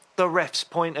 from the ref's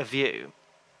point of view,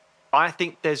 I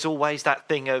think there's always that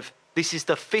thing of, this is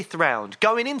the fifth round.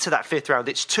 Going into that fifth round,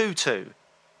 it's 2-2.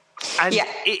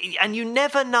 And you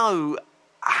never know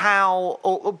how...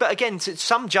 but again,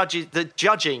 some judges, the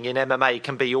judging in MMA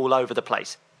can be all over the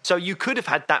place. So you could have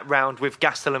had that round with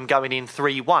Gastelum going in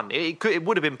 3-1. It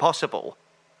would have been possible.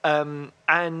 And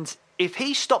if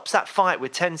he stops that fight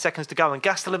with 10 seconds to go and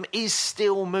Gastelum is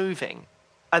still moving,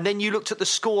 and then you looked at the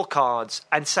scorecards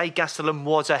and say Gastelum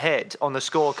was ahead on the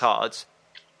scorecards...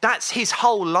 That's his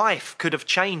whole life could have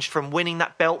changed from winning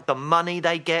that belt, the money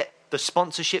they get, the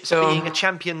sponsorships, being a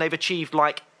champion. They've achieved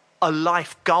a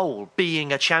life goal,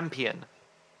 being a champion.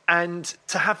 And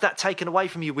to have that taken away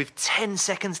from you with 10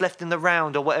 seconds left in the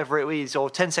round or whatever it is,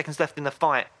 or 10 seconds left in the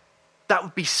fight, that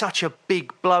would be such a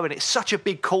big blow, and it's such a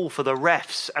big call for the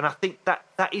refs. And I think that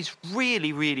is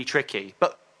really, really tricky.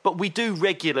 But we do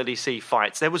regularly see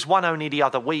fights. There was one only the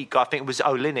other week, I think it was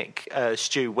Olynyk,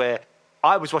 Stu, where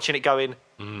I was watching it going,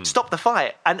 stop the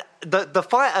fight. And the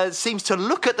fighter seems to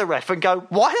look at the ref and go,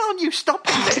 why aren't you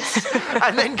stopping this?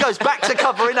 And then goes back to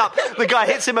covering up. The guy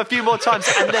hits him a few more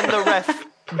times and then the ref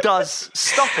does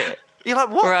stop it. You're like,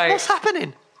 what? Right. What's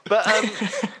happening? But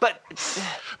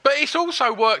it's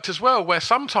also worked as well, where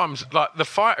sometimes like the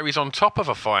fighter is on top of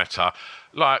a fighter,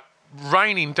 like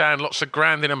raining down lots of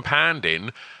grounding and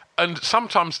pounding, and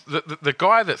sometimes the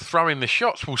guy that's throwing the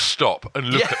shots will stop and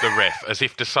look at the ref as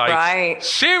if to say, Right.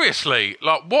 seriously,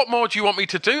 like what more do you want me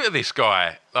to do to this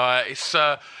guy? It's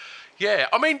yeah.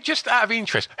 I mean, just out of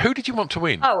interest, who did you want to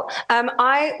win?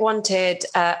 I wanted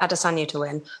Adesanya to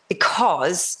win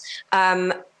because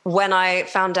when I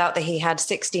found out that he had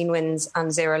 16 wins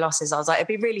and 0 losses, I was like, it'd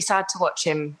be really sad to watch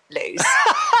him lose.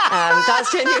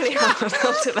 That's genuinely how I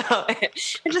felt about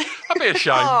it. That'd be a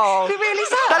shame. oh, It'd be really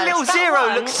sad. that little That zero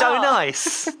one. looks so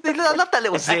nice. I love that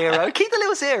little zero. Keep the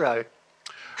little zero.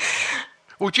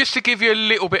 Well, just to give you a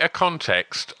little bit of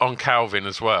context on Calvin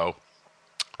as well,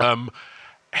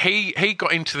 he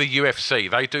got into the UFC.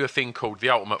 They do a thing called The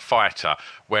Ultimate Fighter,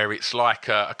 where it's like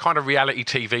a kind of reality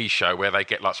TV show where they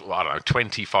get like, I don't know,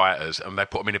 20 fighters and they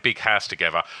put them in a big house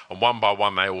together and one by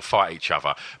one they all fight each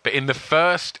other. But in the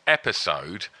first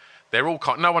episode, they're all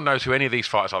no one knows who any of these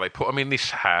fighters are. They put them in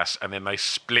this house and then they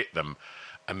split them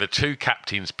and the 2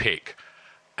 captains pick.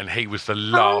 And he was the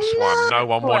last one. No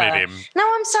one wanted him. No,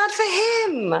 I'm sad for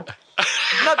him.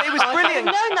 No, but it was If I'd brilliant.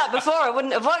 known that before, I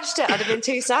wouldn't have watched it. I'd have been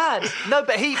too sad. No,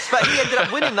 but he ended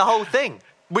up winning the whole thing,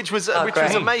 which was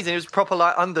great. amazing. It was a proper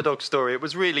like underdog story. It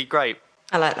was really great.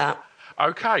 I like that.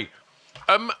 Okay.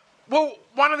 Well,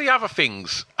 one of the other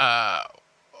things, I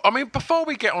mean, before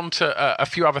we get on to a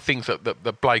few other things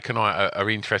that Blake and I are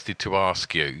interested to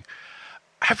ask you,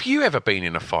 have you ever been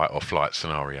in a fight or flight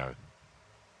scenario?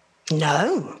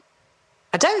 No.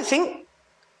 I don't think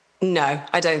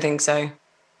so.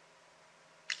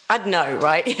 I'd know,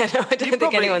 right? I don't think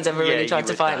probably- anyone's ever yeah, really you tried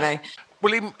to would fight know. me.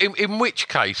 Well, in which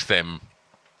case then,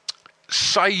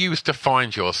 say you was to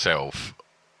find yourself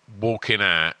walking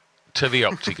out to the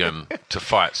octagon to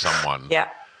fight someone. Yeah.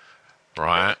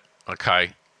 Right?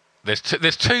 Okay. There's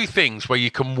 2 things where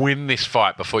you can win this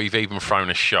fight before you've even thrown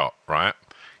a shot, right?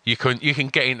 You can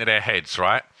get into their heads,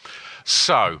 right?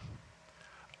 So,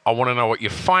 I want to know what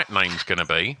your fight name's going to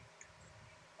be,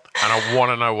 and I want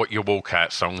to know what your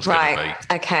walkout song's going to be.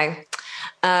 Right. Okay.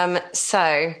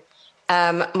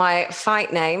 My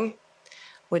fight name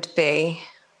would be.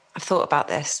 I've thought about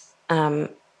this, and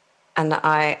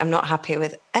I am not happy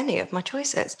with any of my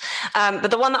choices. But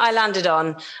the one that I landed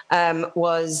on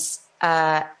was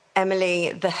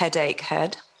Emily the Headache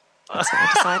Head. That's what I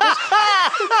decided.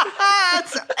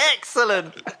 That's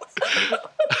excellent.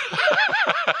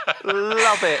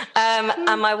 Love it.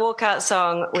 And my walkout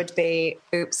song would be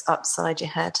 "Oops Upside Your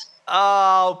Head."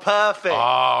 Oh, perfect.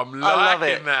 Oh, I'm I love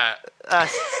liking it. that.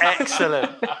 That's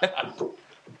excellent.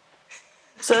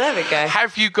 So there we go.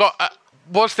 Have you got...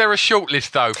 was there a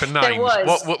shortlist, though, for names? There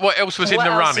was. What else was in the What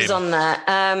else running? was on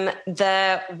there?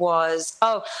 There was...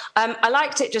 I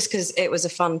liked it just because it was a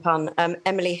fun pun.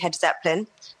 Emily Head Zeppelin,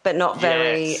 but not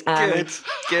very... Yes,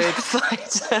 good.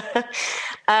 fighter.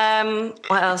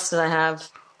 What else did I have?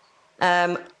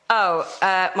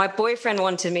 My boyfriend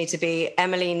wanted me to be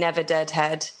Emily Never Dead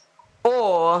Head,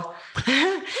 or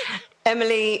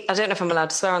Emily. I don't know if I'm allowed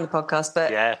to swear on the podcast,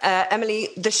 but Emily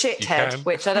the Shithead, can.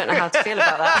 which I don't know how to feel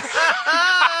about that.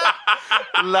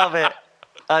 Love it.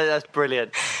 That's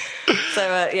brilliant.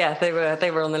 So they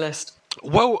were on the list.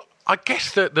 Well, I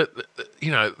guess that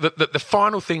the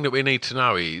final thing that we need to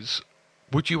know is,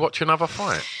 would you watch another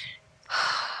fight?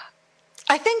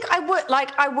 I think I would.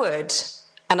 I would,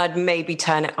 and I'd maybe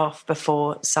turn it off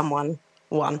before someone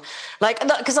won.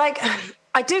 Because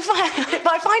I do find, but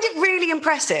I find it really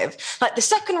impressive. Like the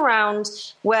second round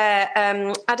where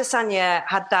Adesanya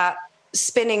had that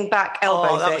spinning back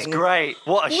elbow that thing. was great.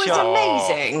 What a was shot.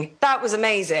 amazing. That was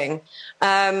amazing.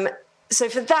 So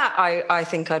for that, I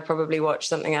think I'd probably watch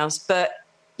something else. But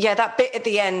yeah, that bit at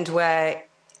the end where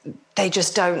they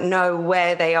just don't know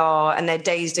where they are and they're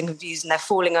dazed and confused and they're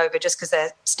falling over just because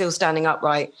they're still standing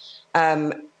upright.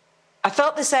 I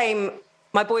felt the same.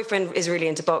 My boyfriend is really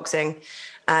into boxing,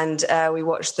 and we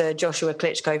watched the Joshua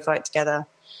Klitschko fight together.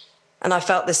 And I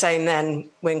felt the same then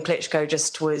when Klitschko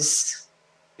just was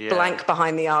blank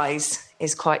behind the eyes.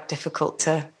 Is quite difficult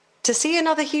to see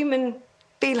another human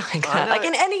be like that. Like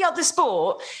in any other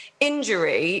sport,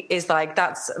 injury is like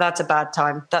that's a bad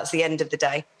time. That's the end of the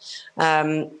day.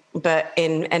 But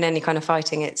in any kind of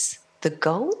fighting, it's the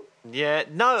goal. Yeah,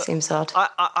 no, seems hard.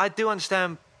 I do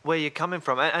understand where you're coming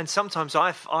from, and sometimes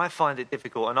I find it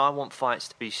difficult, and I want fights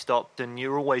to be stopped, and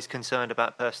you're always concerned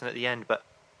about the person at the end. But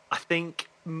I think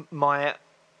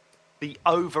the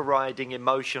overriding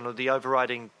emotion or the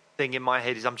overriding thing in my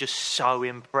head is I'm just so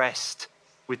impressed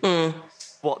with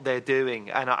what they're doing,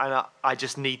 and I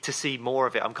just need to see more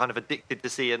of it. I'm kind of addicted to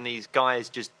seeing these guys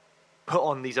just put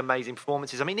on these amazing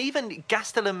performances. I mean, even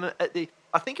Gastelum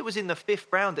I think it was in the 5th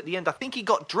round at the end, I think he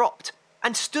got dropped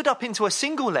and stood up into a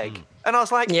single leg. And I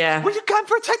was like, well, you're going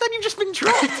for a takedown, you've just been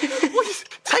dropped.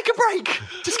 Take a break.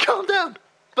 Just calm down.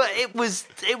 But it was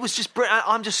just brilliant.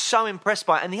 I'm just so impressed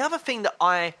by it. And the other thing that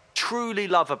I truly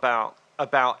love about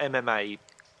MMA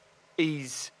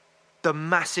is the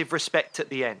massive respect at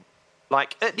the end.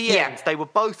 Like, at the end, they were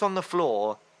both on the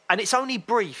floor, and it's only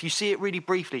brief. You see it really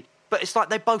briefly. But it's like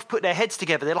they both put their heads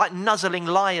together. They're like nuzzling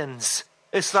lions.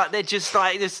 It's like they're just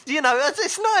like this,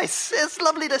 it's nice. It's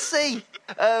lovely to see.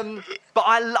 But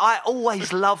I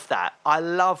always love that. I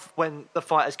love when the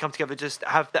fighters come together, just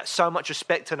have that so much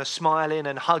respect and a smiling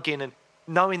and hugging and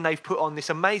knowing they've put on this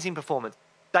amazing performance.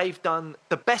 They've done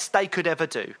the best they could ever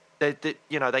do. They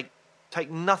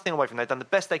take nothing away from them. They've done the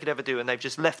best they could ever do, and they've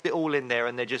just left it all in there.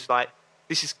 And they're just like,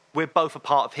 we're both a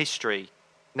part of history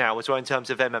now as well in terms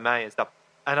of MMA and stuff.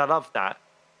 And I love that.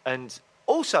 And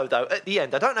also, though, at the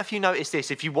end, I don't know if you noticed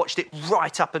this, if you watched it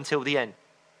right up until the end.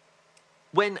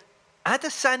 When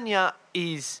Adesanya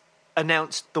is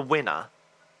announced the winner,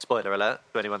 spoiler alert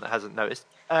to anyone that hasn't noticed,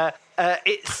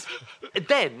 it's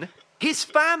then his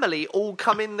family all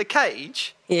come in the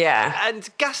cage. Yeah. And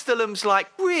Gastelum's like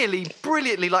really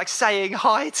brilliantly like saying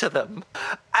hi to them.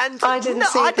 And I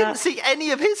didn't see any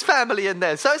of his family in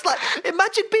there. So it's like,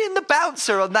 imagine being the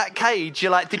bouncer on that cage.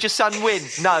 You're like, did your son win?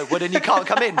 No. Well, then you can't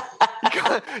come in.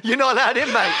 You're not allowed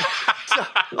in, mate. So,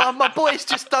 my boy's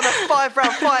just done a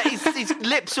 5-round fight. His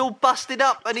lips all busted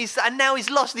up and now he's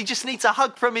lost. He just needs a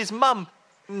hug from his mum.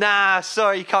 Nah,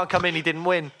 sorry, you can't come in. He didn't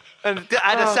win. And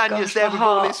Adesanya's there with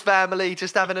all his family,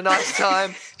 just having a nice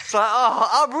time. It's like,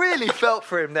 I really felt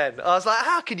for him then. I was like,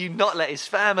 how can you not let his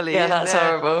family in there? Yeah, that's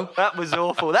horrible. That was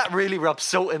awful. That really rubs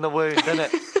salt in the wound, doesn't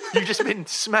it? You've just been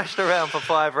smashed around for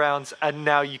 5 rounds, and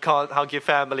now you can't hug your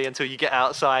family until you get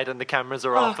outside and the cameras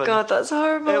are off. Oh, God, that's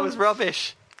horrible. It was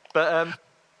rubbish. But,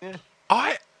 yeah.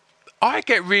 I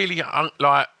get really,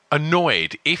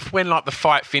 annoyed if when, the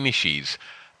fight finishes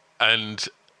and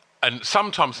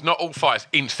sometimes not all fighters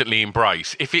instantly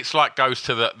embrace. If it's goes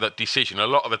to the decision, a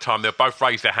lot of the time they'll both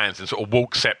raise their hands and sort of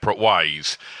walk separate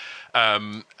ways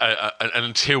and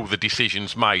until the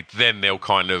decision's made. Then they'll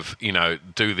kind of,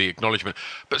 do the acknowledgement.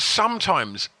 But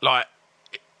sometimes, they'll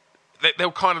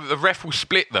the ref will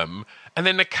split them and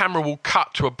then the camera will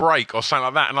cut to a break or something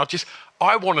like that. And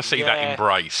I want to see that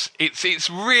embrace.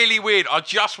 It's really weird. I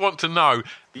just want to know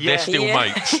they're still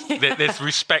mates. There's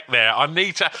respect there. I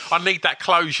need that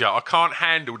closure. I can't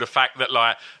handle the fact that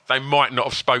they might not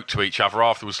have spoke to each other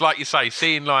afterwards. Like you say,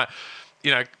 seeing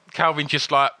Calvin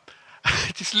just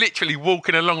literally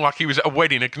walking along like he was at a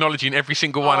wedding, acknowledging every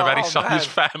single one of Adesanya's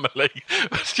family.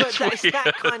 It's just weird. It's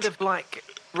that kind of I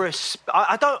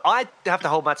have to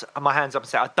hold my hands up and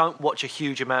say I don't watch a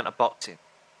huge amount of boxing,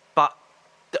 but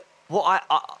what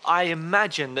I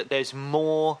imagine that there's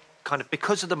more kind of,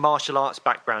 because of the martial arts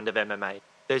background of MMA,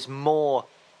 there's more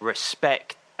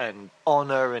respect and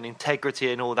honour and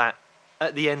integrity and all that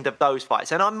at the end of those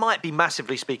fights. And I might be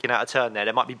massively speaking out of turn there.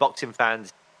 There might be boxing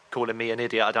fans calling me an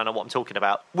idiot. I don't know what I'm talking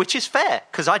about, which is fair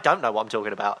because I don't know what I'm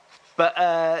talking about. But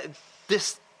I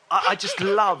just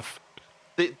love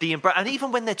the and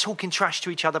even when they're talking trash to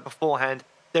each other beforehand,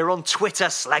 they're on Twitter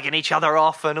slagging each other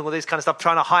off and all this kind of stuff,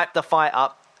 trying to hype the fight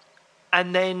up.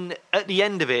 And then at the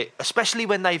end of it, especially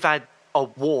when they've had a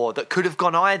war that could have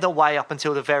gone either way up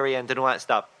until the very end and all that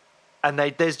stuff, and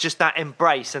there's just that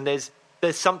embrace, and there's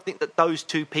something that those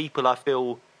two people, I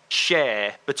feel,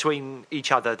 share between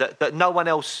each other that no one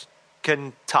else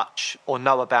can touch or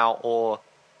know about, or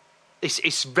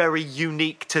it's very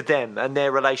unique to them and their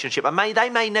relationship. And they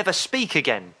may never speak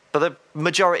again for the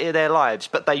majority of their lives,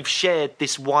 but they've shared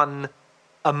this one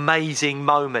amazing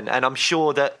moment, and I'm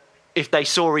sure that if they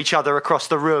saw each other across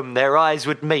the room, their eyes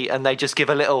would meet and they just give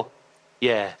a little,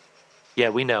 yeah,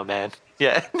 we know, man.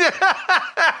 Yeah.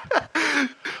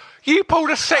 You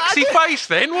pulled a sexy face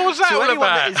then? What was that all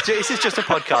about? This is just a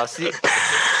podcast.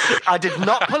 I did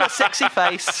not pull a sexy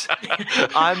face.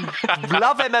 I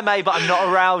love MMA, but I'm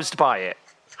not aroused by it.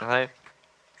 Right?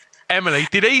 Emily,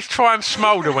 did he try and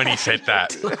smoulder when he said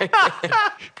that?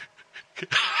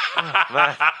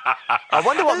 I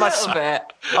wonder what my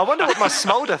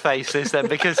smoulder face is then,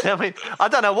 because I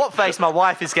don't know what face my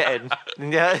wife is getting.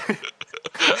 Yeah. I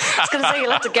was going to say,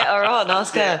 you'll have to get her on,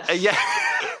 ask her. Yeah.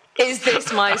 Is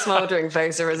this my smouldering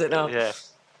face or is it not? Yeah.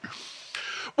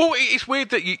 Well, it's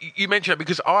weird that you mentioned that,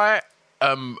 because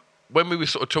when we were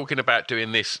sort of talking about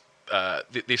doing this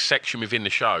this section within the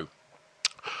show,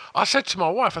 I said to my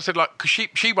wife, I said, like, because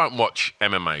she won't watch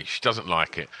MMA, she doesn't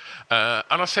like it, and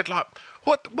I said, like,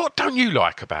 what don't you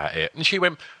like about it? And she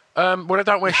went, well, I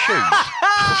don't wear shoes.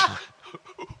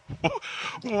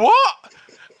 What?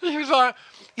 And she was like,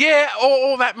 yeah,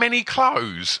 or that many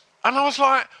clothes. And I was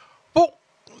like, well,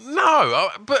 no,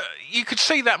 but you could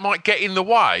see that might get in the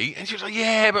way. And she was like,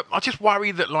 yeah, but I just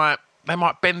worry that, like, they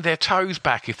might bend their toes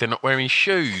back if they're not wearing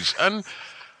shoes. And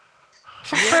I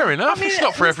thought, fair enough, it's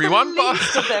not for everyone. The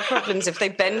least of their problems if they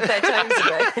bend their toes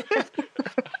a bit.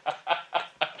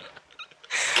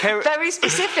 Very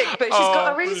specific, but she's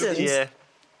got her reasons. Yeah.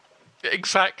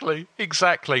 Exactly.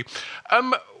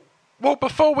 Well,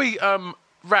 before we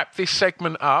wrap this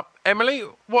segment up, Emily,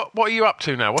 what are you up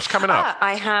to now? What's coming up?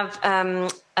 I have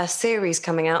a series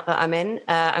coming out that I'm in.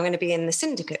 I'm going to be in The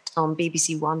Syndicate on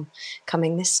BBC One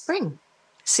coming this spring.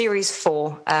 Series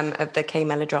 4 of the K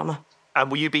melodrama.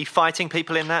 And will you be fighting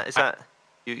people in that? Is that...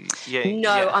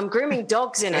 No, I'm grooming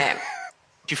dogs in it.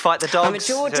 Do you fight the dogs? I'm a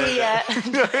Geordie.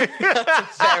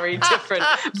 That's a very different,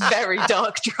 very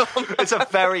dark drama. It's a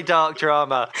very dark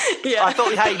drama. Yeah. I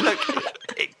thought, hey, look,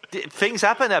 things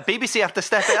happen. BBC have to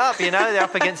step it up, you know. They're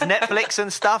up against Netflix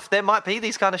and stuff. There might be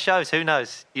these kind of shows. Who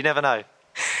knows? You never know.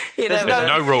 There's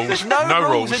no rules. There's no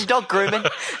rules in dog grooming.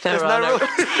 There's no rules.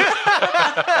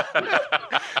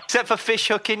 Except for fish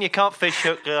hooking. You can't fish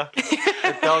hook the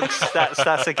dogs.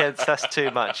 That's too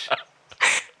much.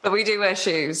 But we do wear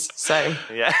shoes, so...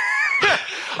 Yeah.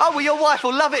 Oh, well, your wife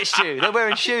will love it, Stu. They're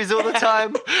wearing shoes all the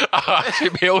time. Oh,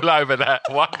 she'll be all over that.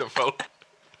 Wonderful.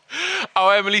 Oh,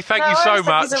 Emily, thank you so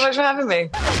much. Thank you so much for having me.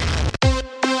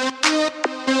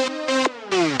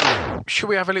 Shall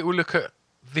we have a little look at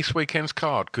this weekend's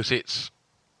card? Because it's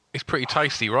pretty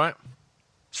tasty, right?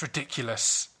 It's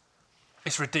ridiculous.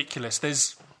 It's ridiculous.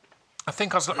 I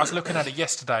think I was looking at it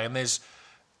yesterday, and there's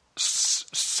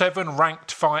 7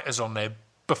 ranked fighters on there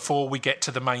before we get to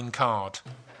the main card.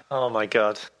 Oh, my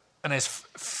God. And there's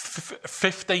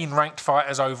 15 ranked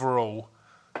fighters overall,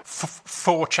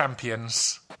 4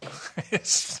 champions.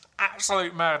 It's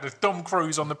absolute madness. Dom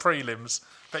Cruz on the prelims.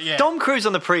 But yeah. Dom Cruz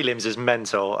on the prelims is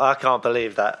mental. I can't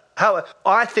believe that.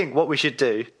 I think what we should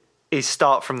do is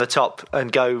start from the top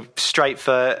and go straight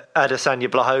for Adesanya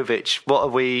Blachowicz. What are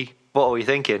we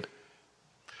thinking?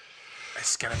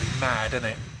 It's going to be mad, isn't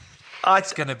it?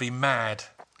 It's going to be mad.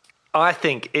 I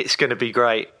think it's going to be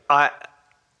great. I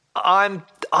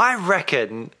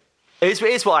reckon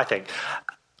here's what I think.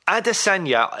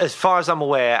 Adesanya, as far as I'm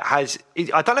aware, I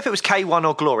don't know if it was K1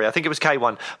 or Glory. I think it was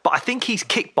K1, but I think he's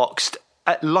kickboxed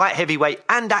at light heavyweight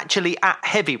and actually at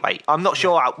heavyweight. I'm not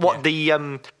sure what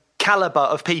the caliber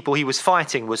of people he was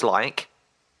fighting was like,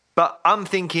 but I'm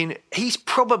thinking he's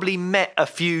probably met a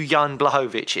few young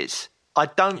Blachowicz. I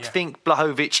don't think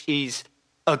Blachowicz is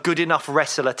a good enough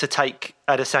wrestler to take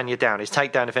Adesanya down. His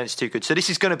takedown defense is too good. So this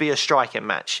is going to be a striking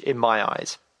match in my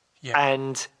eyes. Yeah.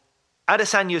 And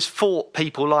Adesanya's fought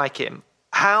people like him.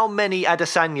 How many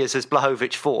Adesanyas has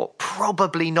Blachowicz fought?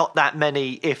 Probably not that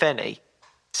many, if any.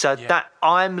 So that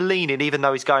I'm leaning, even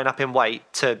though he's going up in weight,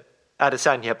 to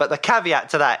Adesanya. But the caveat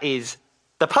to that is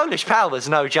the Polish power's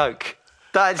no joke.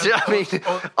 That's,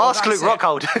 ask Luke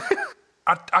Rockhold.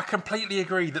 I completely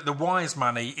agree that the wise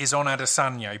money is on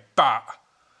Adesanya, but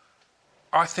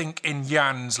I think in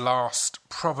Jan's last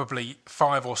probably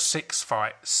 5 or 6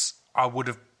 fights, I would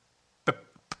have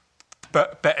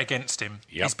bet against him.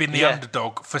 Yep. He's been the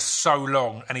underdog for so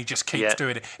long, and he just keeps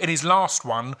doing it. In his last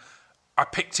one, I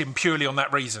picked him purely on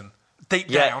that reason. Deep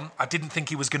down, I didn't think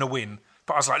he was going to win,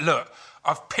 but I was like, look,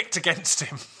 I've picked against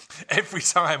him every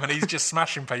time, and he's just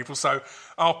smashing people, so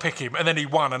I'll pick him. And then he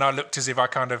won, and I looked as if I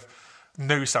kind of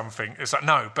knew something. It's like,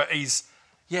 no, but he's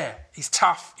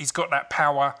tough. He's got that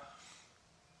power.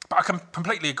 But I can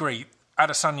completely agree.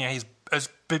 Adesanya has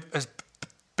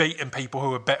beaten people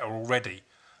who are better already.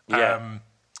 Yeah.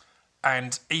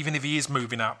 And even if he is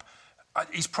moving up,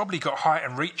 he's probably got height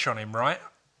and reach on him, right?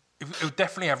 He'll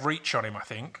definitely have reach on him, I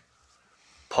think.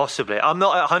 Possibly. I'm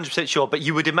not 100% sure, but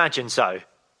you would imagine so.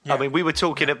 Yeah. I mean, we were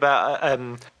talking about...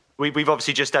 We've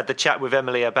obviously just had the chat with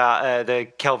Emily about the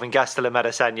Kelvin Gastelum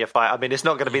Adesanya fight. I mean, it's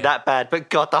not going to be that bad, but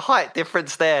God, the height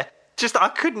difference there. Just, I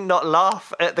could not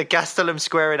laugh at the Gastelum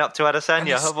squaring up to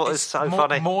Adesanya. I thought it was so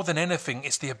funny. More than anything,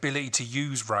 it's the ability to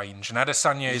use range. And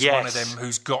Adesanya is one of them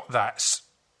who's got that.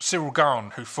 Cyril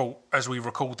Gahn, who fought, as we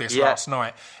recalled this last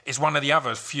night, is one of the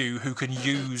other few who can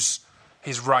use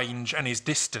his range and his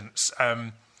distance.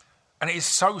 And it is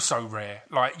so rare.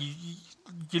 Like,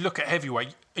 you look at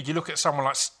heavyweight, you look at someone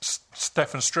like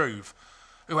Stefan Struve,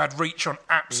 who had reach on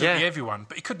absolutely everyone,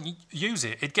 but he couldn't use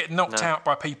it. He'd get knocked out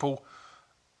by people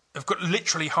have got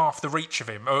literally half the reach of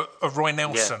him, a Roy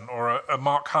Nelson or a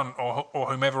Mark Hunt or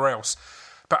whomever else.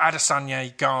 But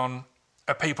Adesanya, Garn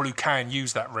are people who can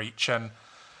use that reach, and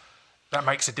that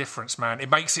makes a difference, man. It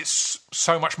makes it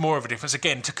so much more of a difference.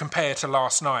 Again, to compare to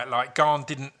last night, like Garn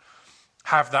didn't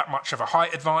have that much of a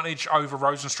height advantage over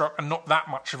Rosenstruck and not that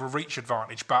much of a reach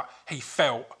advantage, but he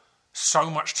felt so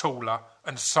much taller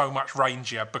and so much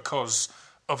rangier because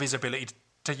of his ability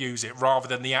to use it rather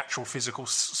than the actual physical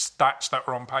stats that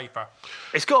were on paper.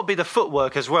 It's got to be the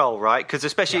footwork as well, right? Because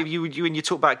especially when you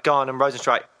talk about Garn and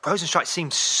Rosenstrike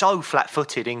seems so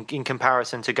flat-footed in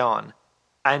comparison to Garn.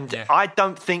 And I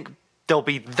don't think there'll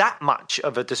be that much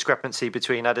of a discrepancy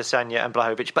between Adesanya and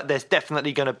Blachowicz, but there's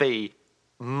definitely going to be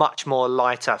much more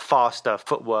lighter, faster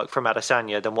footwork from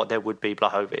Adesanya than what there would be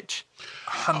Blachowicz.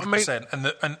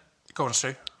 100%. And go on,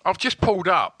 Stu. I've just pulled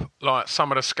up like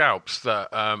some of the scalps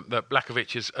that that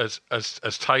Blachowicz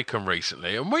has taken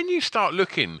recently, and when you start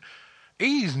looking,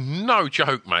 he's no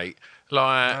joke, mate.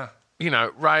 Like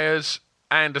Reyes,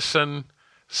 Anderson,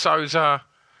 Souza,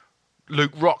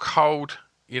 Luke Rockhold.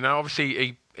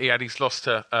 Obviously he had his loss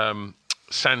to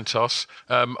Santos.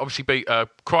 Obviously beat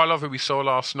Krylov, who we saw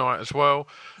last night as well.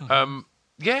 Mm-hmm.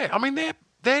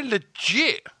 They're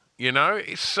legit.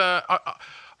 It's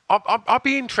I'd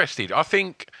be interested. I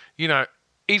think,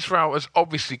 Israel has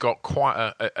obviously got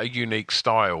quite a unique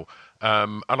style.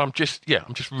 And I'm just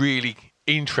really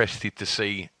interested to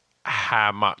see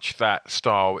how much that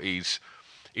style is,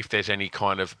 if there's any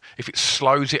kind of, if it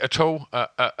slows it at all,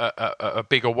 a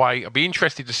bigger way. I'd be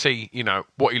interested to see,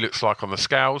 what he looks like on the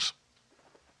scales.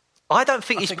 I don't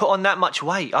think he's put on that much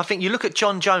weight. I think you look at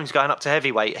John Jones going up to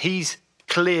heavyweight, he's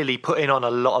clearly putting on a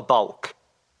lot of bulk.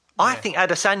 I think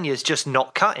Adesanya's just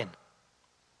not cutting.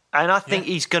 And I think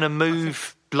he's going to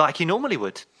move like he normally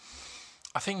would.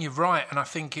 I think you're right. And I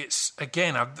think it's,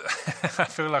 again, I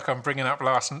feel like I'm bringing up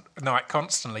last night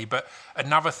constantly, but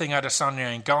another thing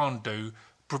Adesanya and Garn do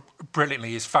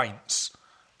brilliantly is feints.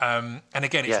 And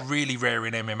again, it's really rare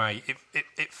in MMA.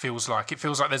 It feels like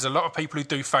there's a lot of people who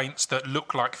do feints that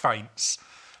look like feints.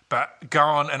 But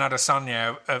Garn and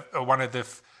Adesanya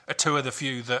are two of the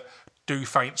few that do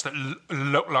feints that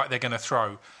look like they're going to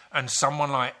throw. And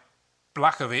someone like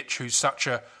Blachowicz, who's such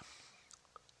a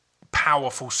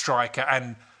powerful striker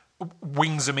and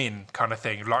wings them in kind of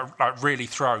thing, like really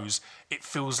throws, it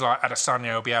feels like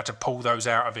Adesanya will be able to pull those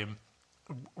out of him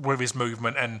with his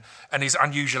movement and his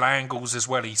unusual angles as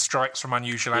well. He strikes from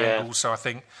unusual angles. So I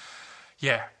think,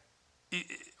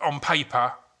 on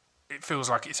paper, it feels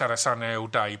like it's Adesanya all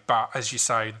day. But as you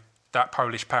say, that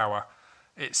Polish power,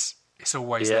 it's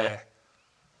always there.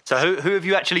 So who have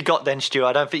you actually got then, Stu?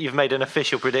 I don't think you've made an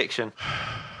official prediction.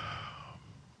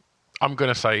 I'm going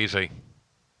to say Izzy.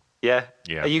 Yeah?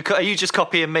 Yeah. Are you just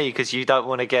copying me because you don't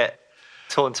want to get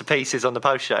torn to pieces on the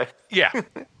post show? Yeah.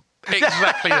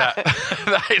 Exactly that.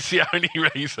 That is the only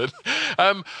reason.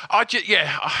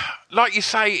 Like you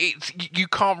say, you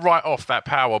can't write off that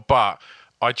power, but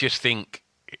I just think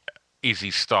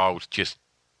Izzy's style's just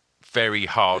very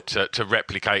hard to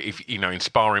replicate. If in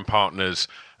sparring partners,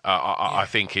 I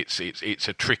think it's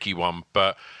a tricky one.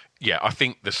 But I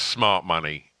think the smart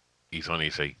money is on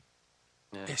Izzy.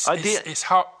 Yeah. It's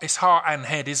heart and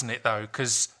head, isn't it? Though,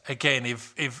 because again,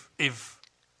 if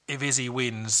Izzy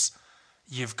wins,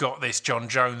 you've got this John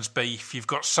Jones beef. You've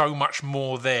got so much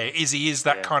more there. Izzy is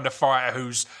that kind of fighter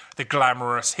who's the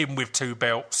glamorous, him with two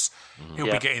belts.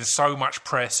 He'll be getting so much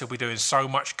press. He'll be doing so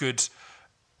much good,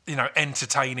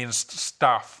 entertaining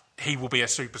stuff. He will be a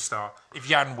superstar. If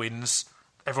Jan wins,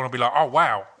 everyone will be like, "Oh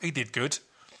wow, he did good."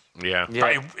 Yeah.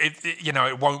 But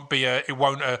it won't be a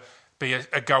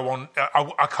go on.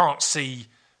 I can't see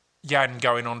Jan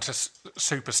going on to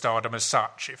superstardom as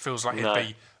such. It feels like he'd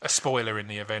be a spoiler in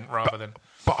the event rather than...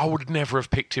 But I would never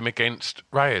have picked him against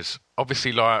Reyes.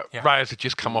 Obviously, Reyes had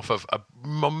just come off of a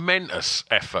momentous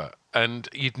effort, and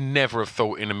you'd never have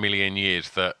thought in a million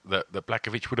years that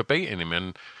Blachowicz would have beaten him.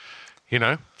 And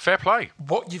fair play.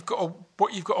 What you've got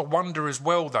to wonder as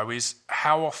well, though, is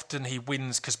how often he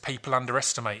wins because people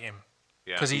underestimate him.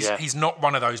 Because he's not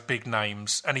one of those big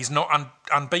names, and he's not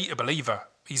unbeatable either.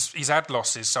 He's had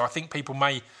losses, so I think people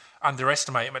may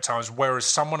underestimate him at times. Whereas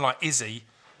someone like Izzy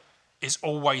is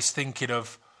always thinking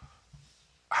of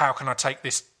how can I take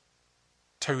this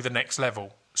to the next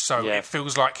level. So it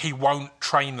feels like he won't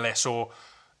train less or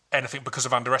anything because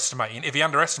of underestimating. If he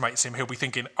underestimates him, he'll be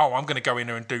thinking, "Oh, I'm going to go in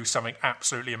there and do something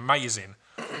absolutely amazing,"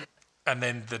 and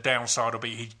then the downside will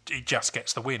be he just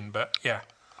gets the win. But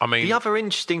I mean, the other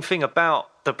interesting thing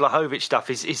about the Blachowicz stuff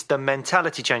is the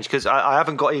mentality change, because I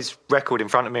haven't got his record in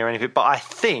front of me or anything, but I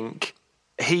think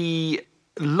he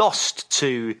lost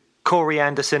to Corey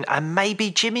Anderson, and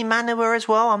maybe Jimmy Manuwa as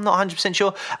well. I'm not 100%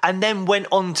 sure. And then went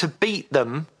on to beat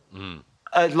them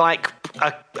like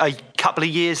a couple of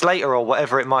years later or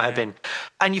whatever it might have been.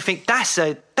 And you think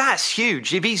that's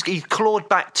huge. If he's clawed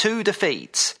back 2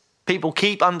 defeats, people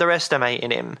keep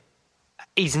underestimating him.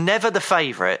 He's never the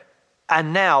favourite.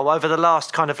 And now, over the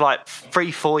last kind of like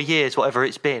 3-4 years, whatever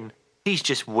it's been, he's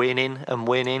just winning and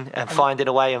winning and finding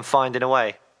a way and finding a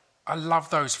way. I love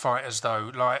those fighters,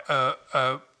 though, like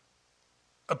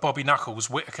Bobby Knuckles,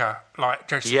 Whittaker, like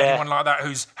just anyone like that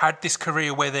who's had this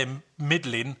career where they're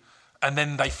middling and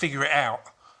then they figure it out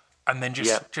and then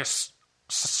just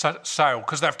sail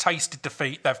because they've tasted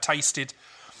defeat, they've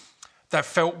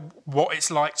felt what it's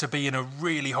like to be in a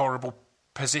really horrible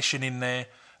position in there.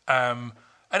 And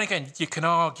again, you can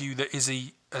argue that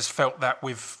Izzy has felt that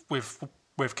with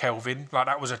Kelvin, like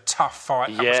that was a tough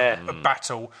fight, that was a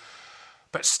battle.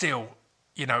 But still,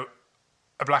 you know,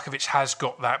 Blachowicz has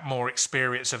got that more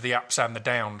experience of the ups and the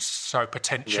downs, so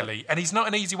potentially. And he's not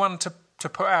an easy one to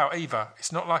put out either.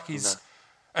 It's not like he's... No.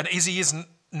 And Izzy isn't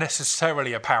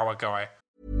necessarily a power guy.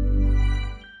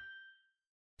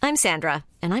 I'm Sandra,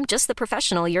 and I'm just the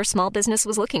professional your small business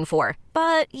was looking for.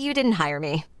 But you didn't hire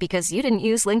me, because you didn't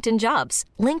use LinkedIn Jobs.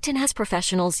 LinkedIn has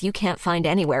professionals you can't find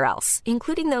anywhere else,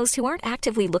 including those who aren't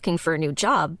actively looking for a new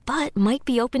job, but might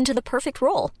be open to the perfect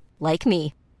role. Like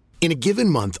me. In a given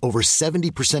month, over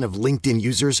 70% of LinkedIn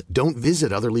users don't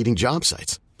visit other leading job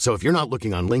sites. So if you're not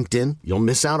looking on LinkedIn, you'll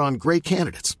miss out on great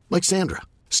candidates like Sandra.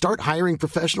 Start hiring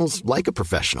professionals like a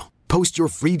professional. Post your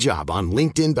free job on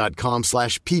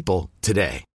linkedin.com/people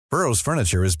today. Burrow's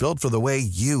furniture is built for the way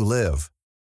you live.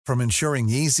 From ensuring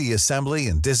easy assembly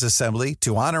and disassembly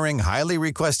to honoring highly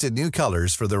requested new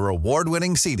colors for their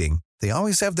award-winning seating, they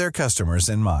always have their customers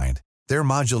in mind. Their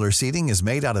modular seating is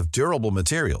made out of durable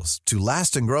materials to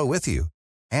last and grow with you.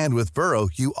 And with Burrow,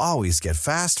 you always get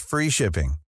fast, free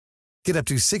shipping. Get up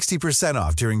to 60%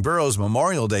 off during Burrow's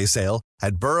Memorial Day sale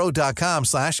at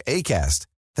burrow.com/ACAST.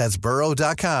 That's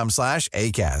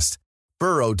burrow.com/ACAST.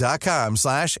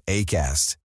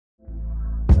 burrow.com/ACAST.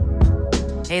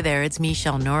 Hey there, it's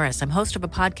Michelle Norris. I'm host of a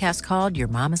podcast called Your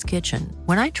Mama's Kitchen.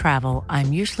 When I travel,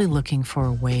 I'm usually looking for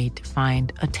a way to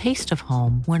find a taste of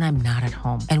home when I'm not at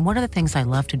home. And one of the things I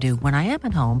love to do when I am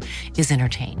at home is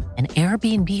entertain. And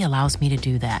Airbnb allows me to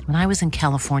do that. When I was in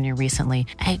California recently,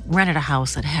 I rented a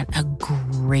house that had a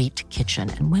great kitchen.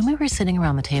 And when we were sitting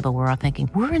around the table, we're all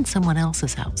thinking, we're in someone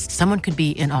else's house. Someone could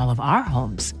be in all of our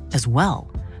homes as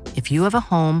well. If you have a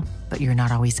home, but you're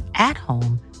not always at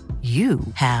home, you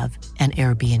have an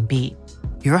Airbnb.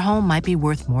 Your home might be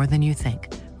worth more than you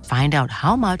think. Find out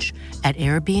how much at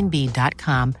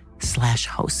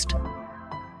airbnb.com/host.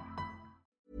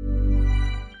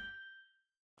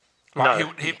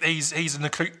 Like he's an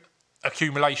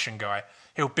accumulation guy.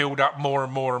 He'll build up more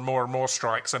and more and more and more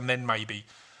strikes and then maybe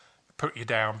put you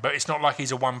down. But it's not like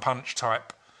he's a one-punch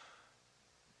type.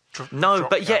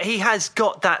 But yet he has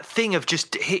got that thing of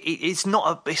just it's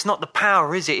not the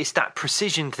power, is it? It's that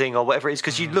precision thing or whatever it is.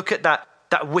 Because you look at that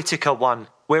Whittaker one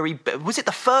where was it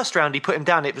the first round he put him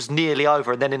down? It was nearly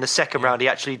over, and then in the second round he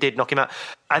actually did knock him out.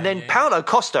 And then Paulo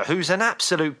Costa, who's an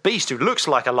absolute beast, who looks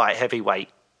like a light heavyweight,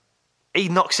 he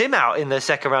knocks him out in the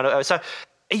second round. So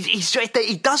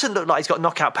he doesn't look like he's got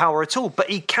knockout power at all, but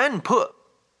he can put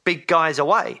big guys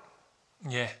away.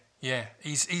 Yeah.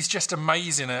 He's just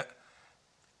amazing at.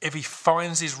 If he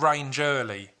finds his range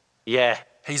early,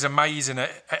 he's amazing at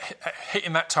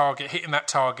hitting that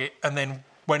target, and then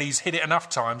when he's hit it enough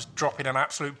times, dropping an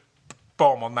absolute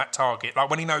bomb on that target.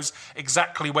 Like when he knows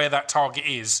exactly where that target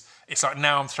is, it's like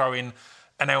now I'm throwing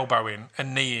an elbow in, a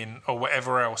knee in, or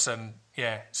whatever else, and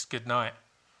it's a good night.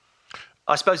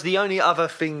 I suppose the only other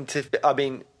thing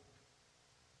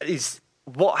is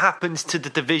what happens to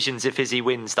the divisions if Izzy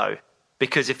wins, though,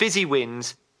 because if Izzy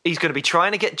wins, he's going to be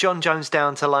trying to get John Jones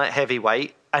down to light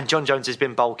heavyweight, and John Jones has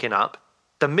been bulking up.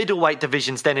 The middleweight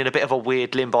division's then in a bit of a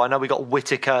weird limbo. I know we got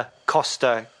Whittaker,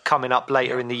 Costa coming up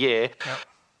later in the year. Yep.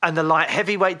 And the light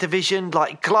heavyweight division,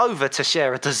 like Glover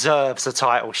Teixeira deserves a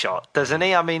title shot, doesn't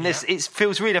he? I mean, it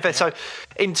feels really unfair. So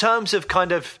in terms of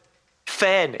kind of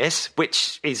fairness,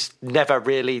 which is never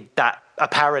really that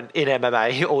apparent in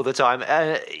MMA all the time,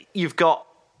 you've got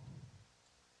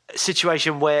a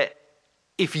situation where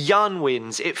if Yan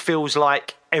wins, it feels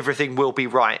like everything will be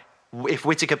right. If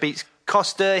Whittaker beats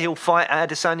Costa, he'll fight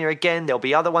Adesanya again. There'll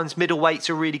be other ones. Middleweight's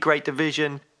a really great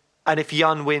division. And if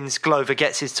Yan wins, Glover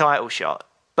gets his title shot.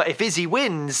 But if Izzy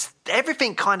wins,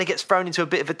 everything kind of gets thrown into a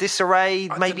bit of a disarray.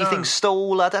 Maybe things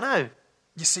stall. I don't know.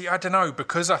 You see, I don't know,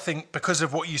 because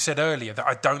of what you said earlier, that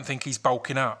I don't think he's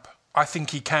bulking up. I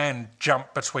think he can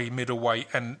jump between middleweight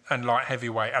and light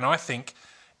heavyweight. And I think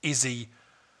Izzy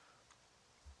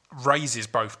raises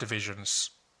both divisions.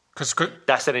 That's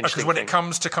an interesting Because when thing. it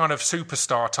comes to kind of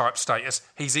superstar type status,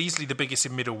 he's easily the biggest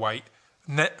in middleweight.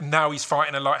 Now he's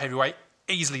fighting a light heavyweight,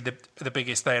 easily the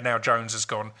biggest there. Now Jones has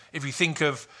gone. If you think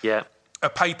of a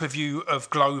pay-per-view of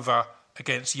Glover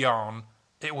against Yarn,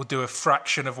 it will do a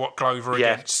fraction of what Glover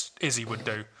against Izzy would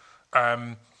do.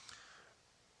 And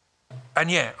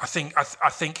yeah, I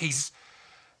think he's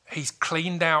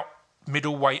cleaned out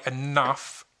middleweight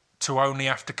enough to only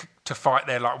have to fight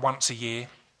there like once a year.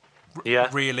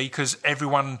 Really, because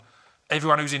everyone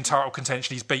who's in title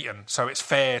contention he's beaten. So it's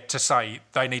fair to say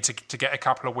they need to get a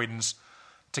couple of wins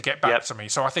to get back to me.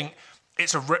 So I think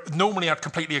it's normally I'd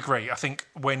completely agree. I think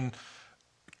when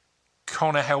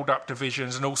Conor held up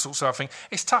divisions and all sorts of other things,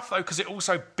 it's tough though because it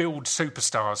also builds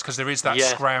superstars because there is that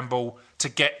scramble to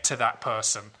get to that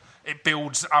person. It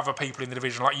builds other people in the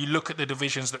division. Like you look at the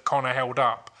divisions that Conor held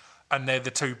up, and they're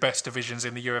the two best divisions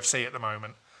in the UFC at the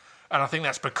moment. And I think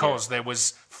that's because there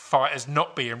was fighters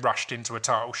not being rushed into a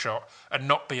title shot and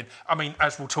not being... I mean,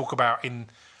 as we'll talk about in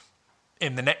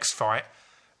the next fight,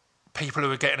 people who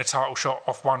are getting a title shot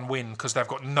off one win because they've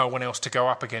got no one else to go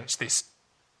up against this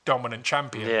dominant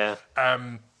champion. Yeah.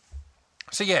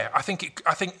 So yeah, I think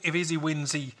if Izzy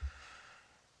wins,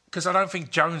 because I don't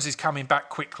think Jones is coming back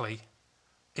quickly.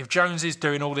 If Jones is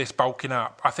doing all this bulking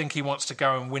up, I think he wants to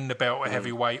go and win the belt at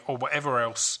heavyweight or whatever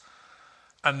else.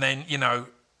 And then,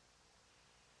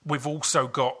 we've also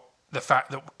got the fact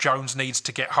that Jones needs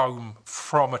to get home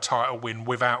from a title win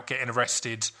without getting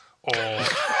arrested or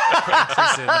put in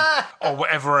prison or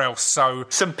whatever else. So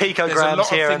some picograms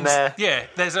here and there. Yeah,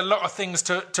 there's a lot of things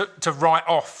to write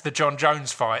off the John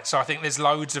Jones fight. So I think there's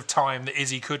loads of time that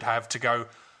Izzy could have to go,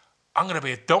 I'm going to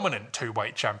be a dominant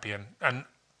two-weight champion. And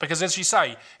because, as you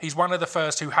say, he's one of the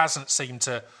first who hasn't seemed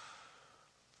to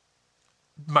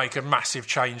make a massive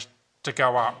change to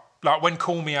go up. Like when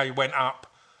Cormier went up,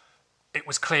 it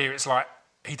was clear it's like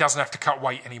he doesn't have to cut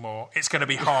weight anymore. It's going to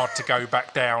be hard to go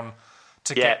back down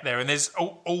to get there. And there's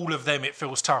all of them, it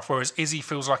feels tough. Whereas Izzy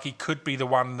feels like he could be the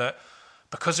one that,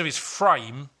 because of his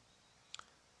frame,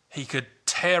 he could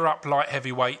tear up light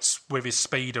heavyweights with his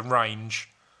speed and range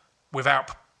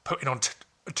without putting on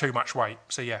too much weight.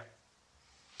 So, yeah.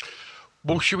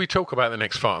 Well, should we talk about the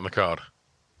next fight on the card?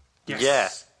 Yes. Yeah.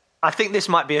 I think this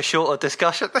might be a shorter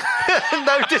discussion.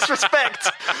 No disrespect.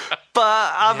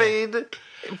 But, I mean,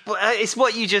 it's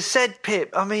what you just said,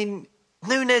 Pip. I mean,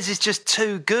 Nunes is just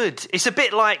too good. It's a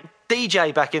bit like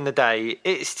DJ back in the day.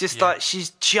 It's just like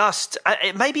she's just...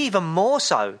 maybe even more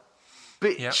so.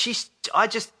 But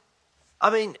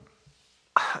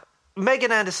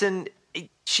Megan Anderson,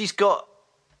 she's got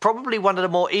probably one of the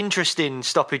more interesting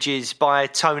stoppages by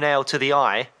toenail to the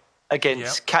eye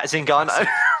against Kat Zingano,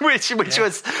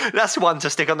 that's one to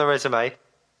stick on the resume.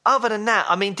 Other than that,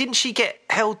 I mean, didn't she get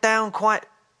held down quite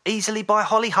easily by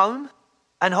Holly Holm?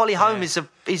 And Holly Holm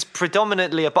is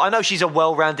predominantly but I know she's a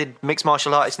well-rounded mixed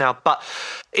martial artist now, but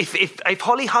if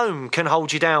Holly Holm can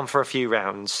hold you down for a few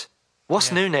rounds,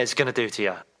 what's Nunes going to do to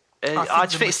you? I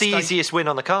think it's the easiest win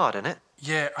on the card, isn't it?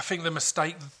 Yeah, I think the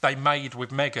mistake they made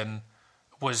with Megan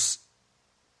was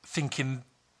thinking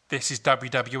this is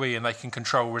WWE and they can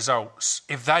control results.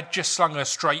 If they'd just slung her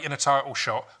straight in a title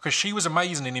shot, because she was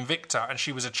amazing in Invicta and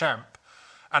she was a champ,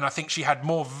 and I think she had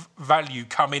more value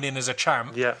coming in as a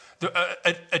champ. Yeah.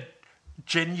 A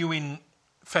genuine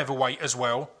featherweight as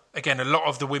well. Again, a lot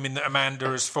of the women that Amanda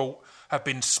has fought have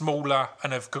been smaller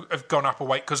and have gone up a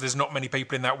weight because there's not many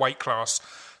people in that weight class.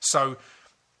 So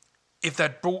if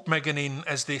they'd brought Megan in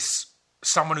as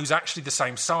someone who's actually the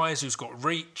same size, who's got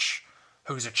reach,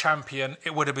 who's a champion,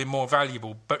 it would have been more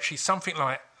valuable. But she's something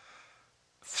like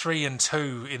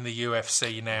 3-2 in the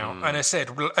UFC now. And I said,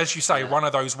 as you say, one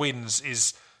of those wins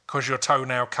is because your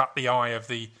toenail cut the eye of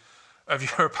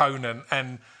your opponent.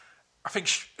 And I think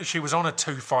she was on a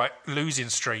 2-fight losing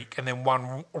streak and then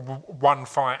won one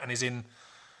fight and is in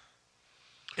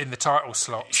the title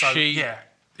slot. So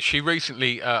she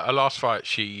recently, her last fight,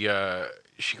 she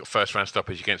got first round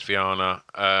stoppage against Viana.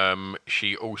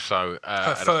 She also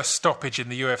her first stoppage in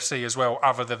the UFC as well,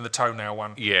 other than the toenail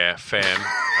one. Yeah, fair.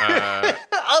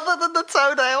 Other than the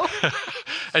toenail.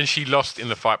 And she lost in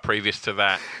the fight previous to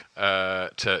that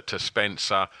to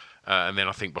Spencer, and then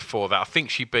I think before that, I think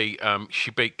she beat Kat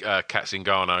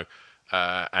Zingano,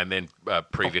 and then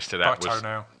previous to that by was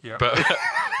toenail. Yeah, but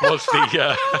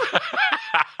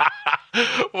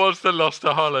was the loss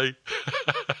to Holly.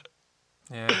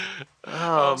 Yeah.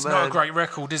 It's not a great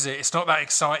record, is it? It's not that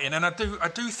exciting. And I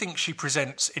do think she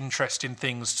presents interesting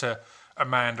things to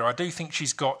Amanda. I do think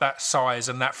she's got that size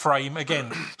and that frame.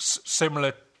 Again,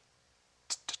 similar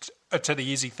to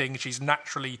the Izzy thing. She's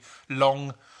naturally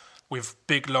long, with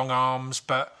big long arms,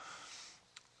 but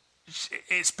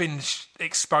it's been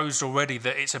exposed already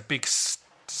that it's a big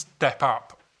step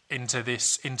up into the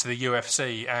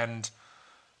UFC, and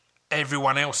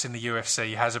everyone else in the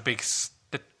UFC has a big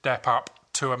step up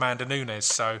to Amanda Nunes.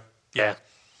 So yeah.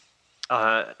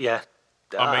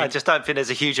 I just don't think there's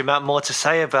a huge amount more to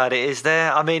say about it, is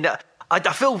there? I mean, I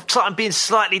feel like I'm being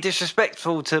slightly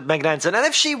disrespectful to Megan Anderson, and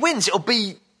if she wins, it'll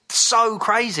be so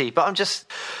crazy. But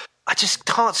I just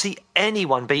can't see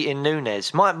anyone beating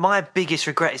Nunes. My biggest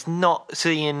regret is not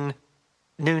seeing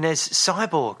Nunes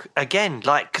Cyborg again,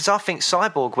 because I think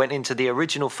Cyborg went into the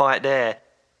original fight there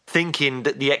thinking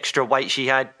that the extra weight she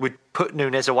had would put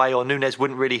Nunes away, or Nunes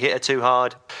wouldn't really hit her too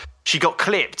hard. She got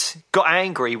clipped, got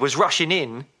angry, was rushing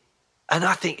in. And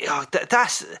I think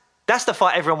that's the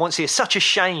fight everyone wants here. Such a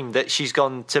shame that she's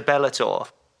gone to Bellator,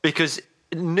 because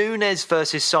Nunes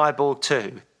versus Cyborg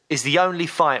 2 is the only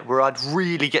fight where I'd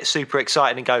really get super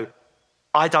excited and go,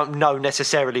 I don't know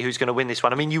necessarily who's going to win this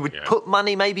one. I mean, you would put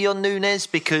money maybe on Nunes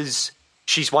because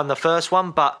she's won the first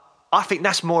one, but I think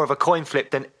that's more of a coin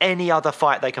flip than any other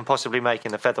fight they can possibly make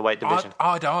in the featherweight division.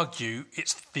 I'd argue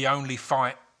it's the only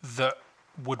fight that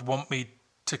would want me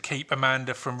to keep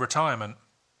Amanda from retirement.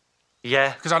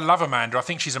 Yeah. Because I love Amanda. I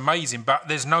think she's amazing, but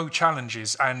there's no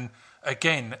challenges. And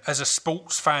again, as a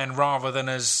sports fan rather than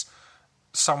as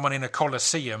someone in a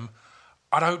coliseum,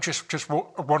 I don't just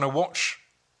want to watch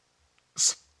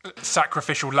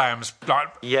sacrificial lambs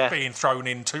being thrown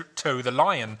into the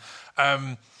lion.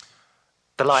 The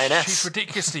lioness. She's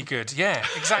ridiculously good. Yeah,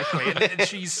 exactly. and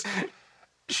she's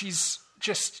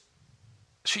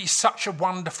such a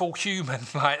wonderful human.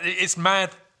 It's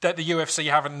mad that the UFC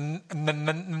haven't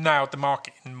nailed the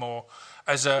marketing more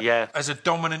as a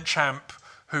dominant champ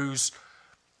who's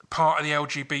part of the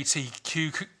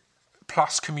LGBTQ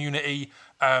plus community.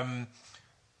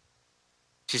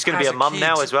 She's going to be a mum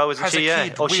now as well, isn't she?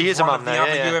 Yeah. She is a mum now. One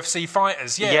of the other UFC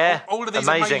fighters. Yeah. All of these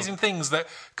amazing things that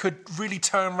could really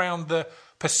turn around the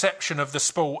perception of the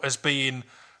sport as being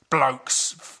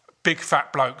blokes, big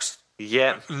fat blokes,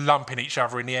 lumping each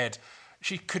other in the head.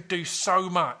 She could do so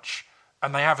much,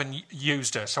 and they haven't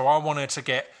used her. So I want her to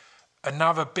get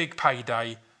another big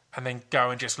payday and then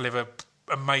go and just live a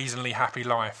amazingly happy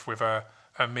life with her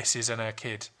missus and her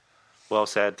kid. Well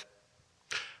said.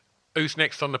 Who's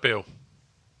next on the bill?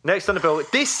 Next on the bill.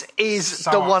 This is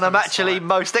the one I'm actually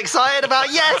most excited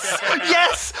about. Yes!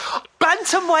 Yes!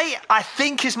 Bantamweight, I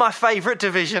think, is my favourite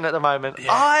division at the moment. Yeah.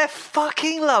 I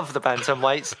fucking love the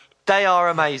bantamweights. They are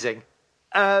amazing.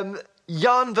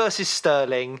 Jan versus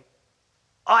Sterling.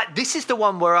 This is the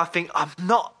one where I think I'm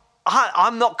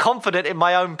not confident in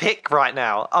my own pick right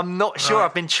now. I'm not sure. Right.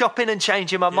 I've been chopping and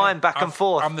changing my mind back and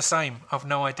forth. I'm the same. I've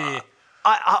no idea.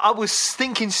 I was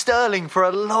thinking Sterling for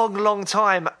a long, long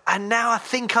time, and now I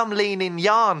think I'm leaning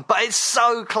Jan, but it's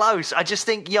so close. I just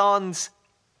think Jan's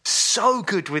so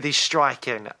good with his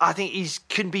striking. I think he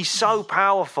can be so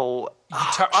powerful. You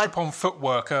touched upon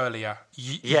footwork earlier.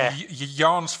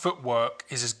 Jan's footwork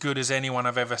is as good as anyone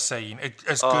I've ever seen.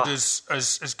 As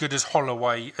good as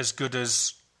Holloway, as good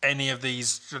as any of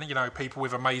these, people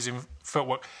with amazing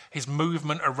footwork. His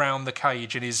movement around the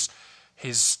cage and his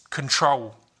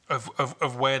control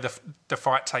of where the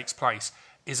fight takes place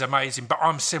is amazing. But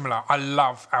I'm similar. I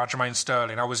love Aljamain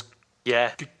Sterling. I was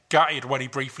gutted when he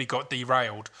briefly got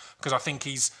derailed because I think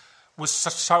was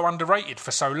so underrated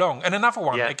for so long. And another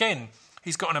one, again,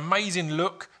 he's got an amazing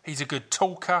look. He's a good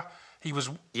talker. He was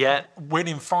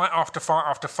winning fight after fight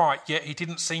after fight, yet he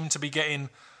didn't seem to be getting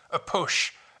a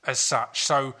push as such.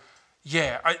 So,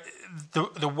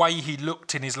 the way he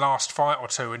looked in his last fight or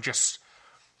two and just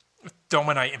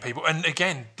dominating people, and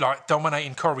again,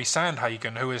 dominating Corey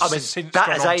Sandhagen, who has since that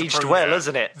gone has on aged to well,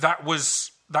 hasn't it? That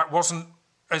wasn't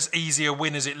as easy a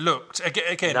win as it looked.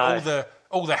 Again, no.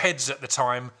 all the heads at the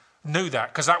time knew that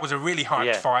because that was a really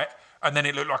hyped fight, and then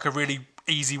it looked like a really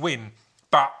easy win.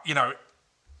 But I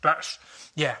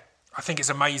think it's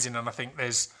amazing, and I think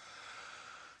there's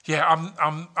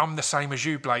I'm the same as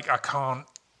you, Blake. I can't.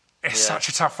 It's such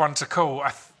a tough one to call.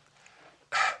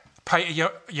 Peter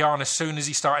Yan, as soon as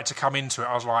he started to come into it,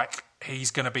 I was like,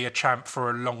 he's going to be a champ for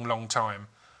a long, long time.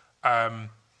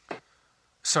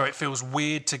 So it feels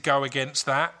weird to go against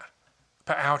that.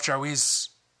 But Aljo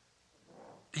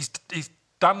he's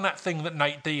done that thing that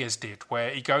Nate Diaz did,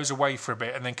 where he goes away for a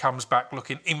bit and then comes back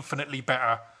looking infinitely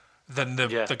better than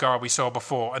the guy we saw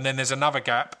before. And then there's another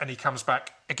gap, and he comes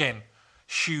back again.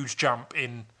 Huge jump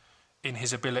in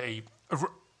his ability.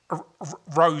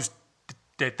 Rose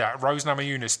did that. Rose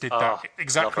Namajunas did that.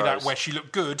 Exactly that, where she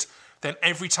looked good. Then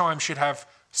every time she'd have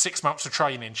 6 months of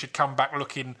training, she'd come back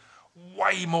looking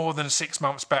way more than 6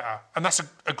 months better. And that's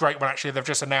a great one, actually. They've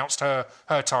just announced her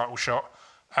title shot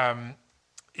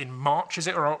in March, is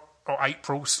it, or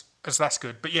April? As that's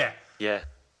good. But yeah,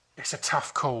 it's a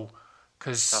tough call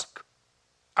because,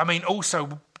 I mean,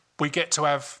 also we get to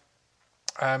have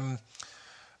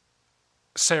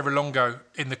Sarah Longo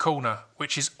in the corner,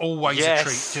 which is always a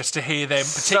treat just to hear them,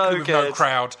 particularly with no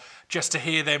crowd, just to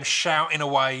hear them shouting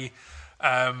away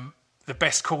the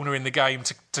best corner in the game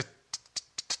to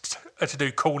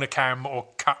do corner cam or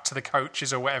cut to the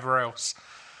coaches or whatever else.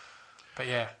 But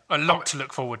yeah, a lot to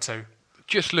look forward to.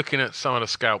 Just looking at some of the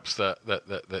scalps that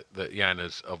Jan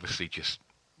has obviously just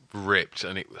ripped,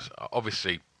 and it was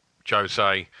obviously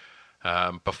Jose.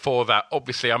 Before that,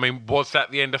 obviously, I mean, was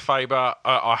that the end of Faber?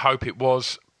 I hope it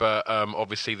was, but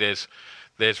obviously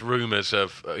there's rumours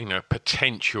of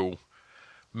potential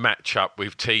matchup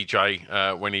with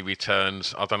TJ when he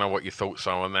returns. I don't know what your thoughts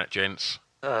are on that, gents.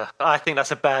 I think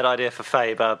that's a bad idea for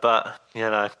Faber, but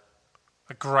a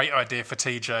great idea for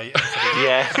TJ. To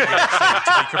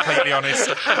be completely honest,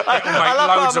 it will make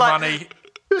loads of money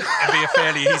and be a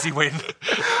fairly easy win.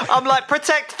 I'm like,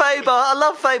 protect Faber. I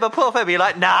love Faber. Poor Faber. You're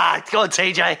like, nah, go on,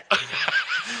 TJ.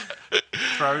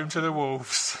 Throw him to the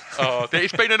wolves.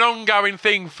 It's been an ongoing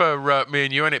thing for me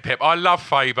and you, isn't it, Pip? I love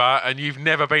Faber, and you've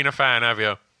never been a fan, have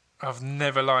you? I've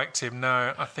never liked him,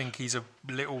 no. I think he's a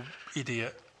little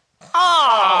idiot.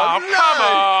 Oh, no. Come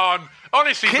on.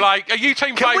 Honestly, Blake, are you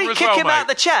team Faber as well, Can we kick him out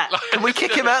the chat? Can we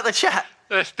kick him out the chat?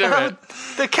 Let's do it.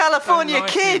 The California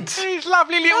kid. His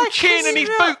lovely little chin and his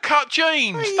boot-cut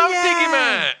jeans. Don't dig him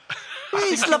out.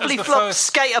 His lovely flop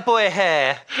skater boy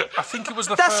hair. I think it was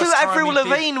the That's first who time Avril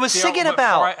Lavigne was singing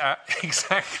about. Fighter.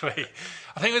 Exactly.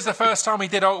 I think it was the first time he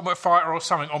did Ultimate Fighter or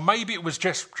something, or maybe it was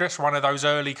just one of those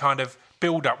early kind of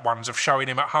build-up ones of showing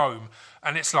him at home.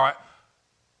 And it's like,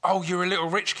 oh, you're a little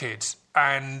rich kid,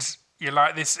 and you're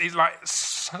like this. He's like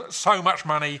so much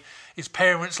money. His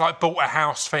parents like bought a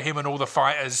house for him and all the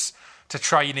fighters to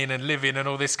train in and live in and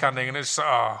all this kind of thing. And it's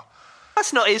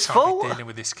that's not his fault. Dealing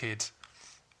with this kid,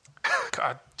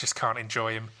 I just can't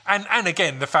enjoy him. And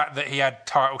again, the fact that he had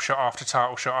title shot after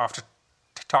title shot after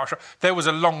title shot. There was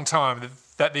a long time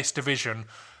that this division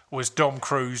was Dom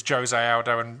Cruz, Jose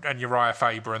Aldo, and Uriah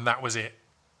Faber, and that was it.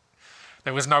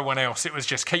 There was no one else. It was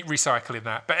just keep recycling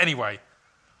that. But anyway,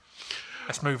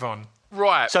 let's move on.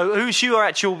 Right. So who's your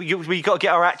actual... we got to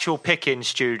get our actual pick in,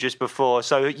 Stu, just before.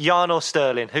 So Jan or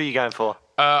Sterling, who are you going for?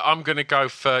 I'm going to go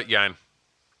for Jan.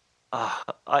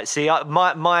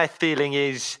 My feeling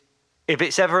is if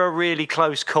it's ever a really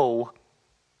close call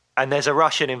and there's a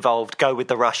Russian involved, go with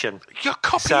the Russian. You're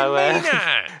copying me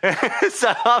now.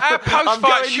 So our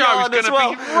post-fight show is going to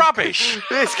be rubbish.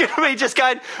 It's going to be just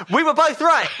going, we were both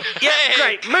right. Yeah,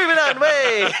 great. Moving on,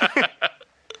 way.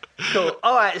 Cool.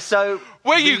 All right, so...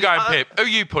 Where are you going, Pip? Who are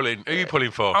you pulling? Who are you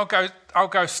pulling for? I'll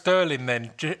go Sterling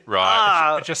then.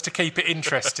 Right. Just to keep it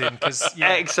interesting, because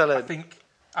excellent.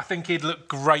 I think he'd look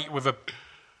great with a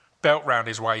belt round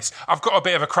his waist. I've got a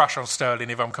bit of a crush on Sterling,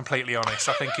 if I'm completely honest.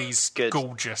 I think he's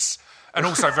gorgeous and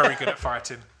also very good at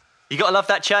fighting. You got to love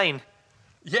that chain.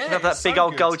 Yeah, love that big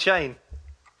old gold chain.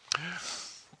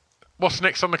 What's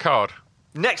next on the card?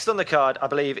 Next on the card, I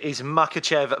believe, is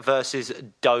Makhachev versus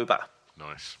Dober.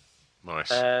 Nice.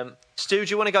 Stu, do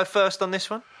you want to go first on this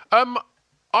one?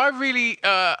 I really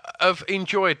have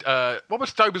enjoyed... what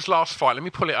was Dober's last fight? Let me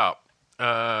pull it up.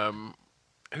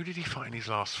 Who did he fight in his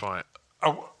last fight?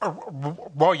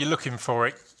 While you're looking for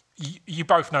it, you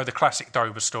both know the classic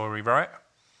Dober story, right?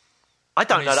 I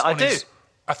don't know that I do.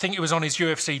 I think it was on his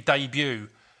UFC debut.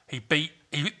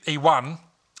 He won,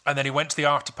 and then he went to the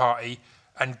after party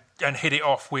and hit it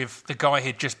off with the guy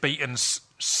he'd just beaten's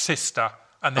sister,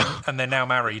 and they're now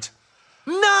married.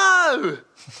 No!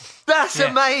 That's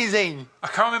amazing. I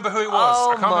can't remember who it was.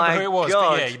 Oh, I can't remember who it was,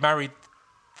 God. but yeah, he married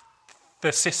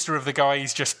the sister of the guy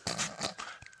he's just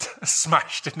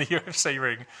smashed in the UFC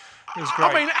ring. It was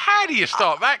great. I mean, how do you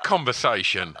start that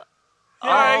conversation?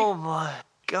 Oh, my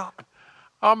God.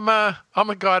 I'm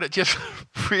a guy that just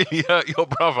really hurt your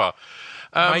brother.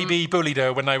 Maybe he bullied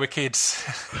her when they were kids.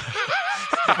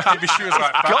 Maybe she was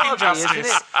like, fucking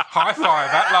justice. High five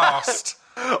at last.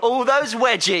 All those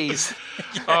wedgies.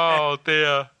 Oh,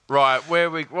 dear. Right,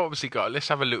 what was he got? Let's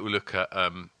have a little look at...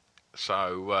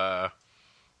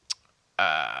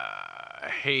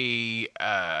 he...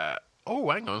 oh,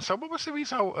 hang on. So what was the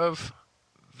result of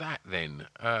that then?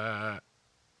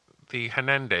 The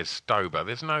Hernandez-Dober.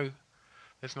 There's no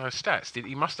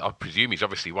stats. I presume he's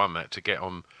obviously won that to get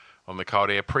on the card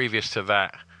here. Previous to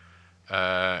that,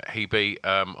 he beat...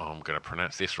 I'm going to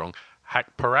pronounce this wrong.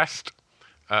 Hakparast.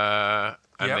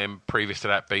 And then previous to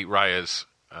that, beat Reyes.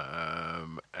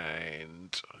 And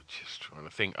I'm just trying to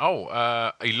think.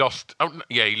 He lost.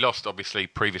 He lost obviously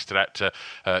previous to that to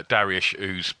Darius,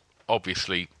 who's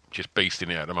obviously just beasting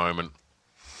it at the moment.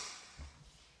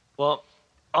 Well,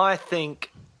 I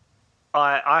think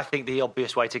the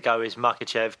obvious way to go is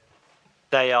Makachev.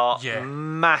 They are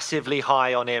massively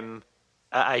high on him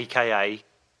at AKA.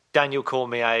 Daniel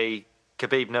Cormier,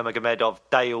 Khabib Nurmagomedov,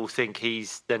 they all think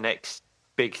he's the next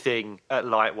big thing at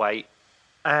lightweight.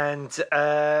 And,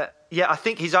 I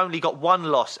think he's only got one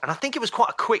loss. And I think it was quite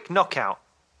a quick knockout.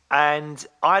 And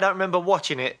I don't remember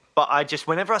watching it, but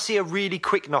whenever I see a really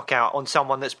quick knockout on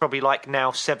someone that's probably like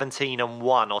now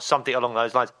 17-1 or something along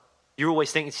those lines, you're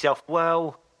always thinking to yourself,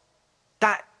 well,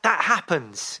 that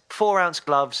happens. 4-ounce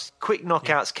gloves, quick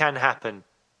knockouts can happen.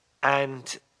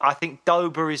 And I think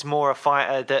Dober is more a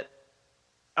fighter that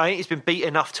I think he's been beat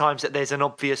enough times that there's an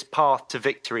obvious path to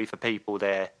victory for people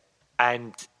there.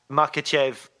 And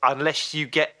Makachev, unless you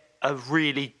get a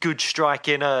really good strike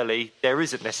in early, there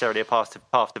isn't necessarily a path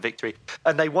to victory.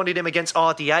 And they wanted him against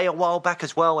RDA a while back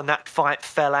as well, and that fight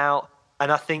fell out.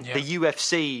 And I think the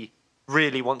UFC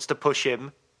really wants to push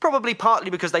him, probably partly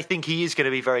because they think he is going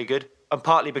to be very good, and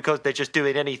partly because they're just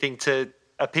doing anything to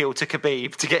appeal to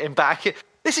Khabib to get him back.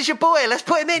 This is your boy, let's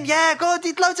put him in. Yeah, go on,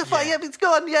 did loads of fight. Yeah, it's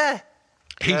gone, yeah.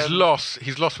 His loss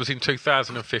was in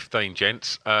 2015,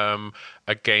 gents,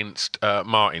 against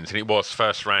Martins, and it was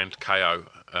first round KO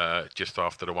just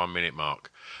after the 1 minute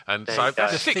mark. And so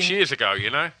that's 6 years ago, you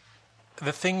know.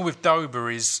 The thing with Dober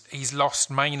is he's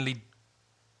lost mainly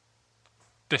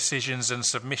decisions and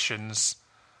submissions,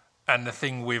 and the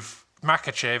thing with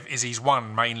Makachev is he's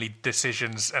won mainly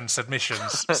decisions and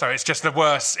submissions. So it's just the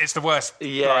worst. It's the worst.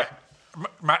 Yeah.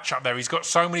 Matchup there. He's got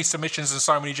so many submissions and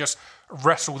so many just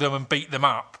wrestle them and beat them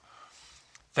up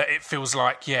that it feels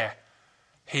like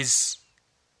his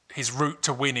route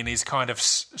to winning is kind of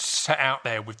set out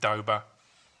there with Dober.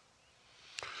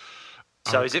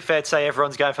 So is it fair to say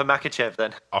everyone's going for Makachev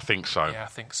then? I think so. Yeah, I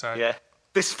think so. Yeah.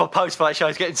 This post-fight show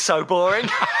is getting so boring.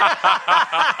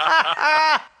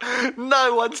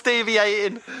 No one's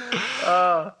deviating.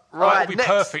 Right, what would be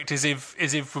perfect is if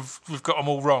we've got them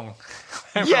all wrong.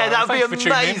 Yeah, that would be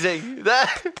amazing.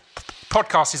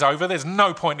 Podcast is over. There's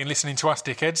no point in listening to us,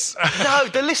 dickheads. No,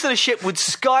 the listenership would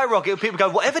skyrocket. People go,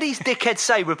 whatever these dickheads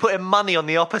say, we're putting money on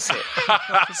the opposite.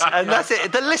 And that's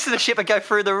it. The listenership would go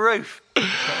through the roof.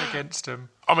 Not against them.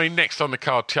 I mean, next on the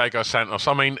card, Thiago Santos.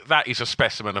 I mean, that is a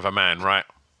specimen of a man, right?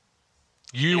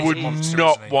 You would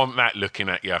not want that looking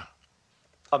at you.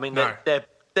 I mean,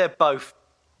 they're both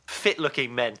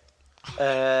fit-looking men.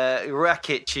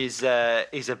 Rakic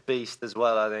is a beast as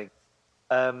well, I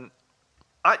think.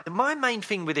 My main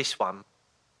thing with this one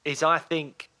is I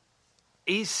think,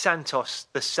 is Santos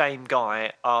the same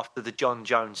guy after the John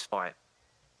Jones fight?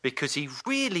 Because he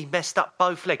really messed up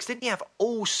both legs. Didn't he have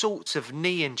all sorts of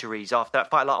knee injuries after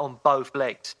that fight, like on both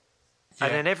legs? Yeah.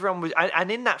 And then everyone was...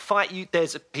 And in that fight,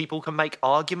 people can make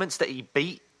arguments that he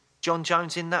beat John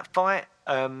Jones in that fight.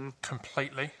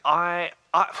 Completely. I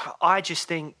just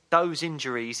think those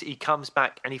injuries, he comes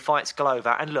back and he fights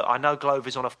Glover. And look, I know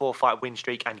Glover's on a 4-fight win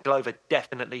streak and Glover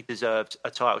definitely deserves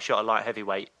a title shot at light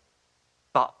heavyweight.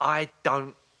 But I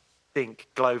don't think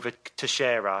Glover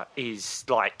Teixeira is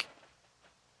like...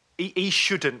 He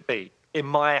shouldn't be, in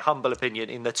my humble opinion,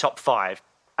 in the top 5.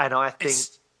 And I think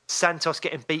Santos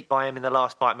getting beat by him in the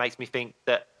last fight makes me think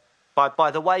that by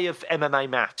the way of MMA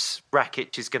maths,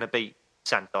 Rakic is going to beat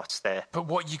Santos there. But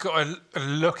what you got to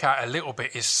look at a little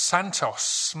bit is Santos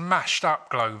smashed up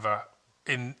Glover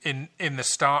in the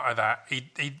start of that.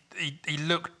 He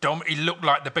looked dumb. He looked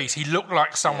like the beast. He looked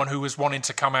like someone who was wanting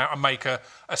to come out and make a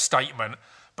statement.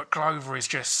 But Glover is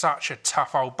just such a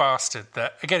tough old bastard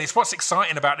that, again, it's what's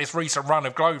exciting about this recent run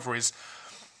of Glover is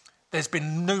there's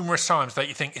been numerous times that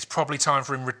you think it's probably time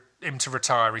for him to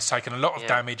retire. He's taken a lot of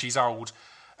damage. He's old.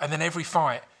 And then every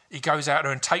fight, he goes out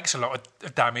there and takes a lot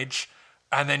of damage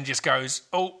and then just goes,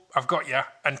 oh, I've got you,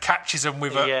 and catches him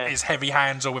with his heavy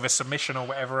hands or with a submission or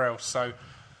whatever else. So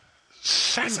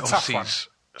Santos's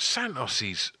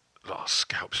last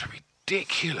scalps are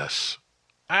ridiculous.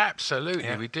 Absolutely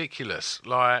ridiculous.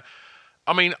 Like,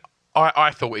 I mean,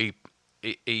 I thought he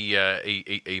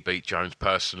beat Jones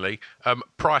personally.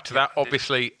 Prior to that,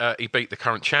 obviously, he beat the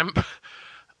current champ.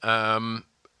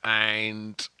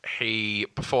 And he,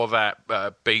 before that,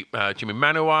 beat Jimmy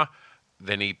Manuwa.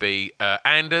 Then he beat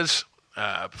Anders.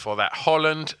 Before that,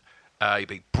 Holland. He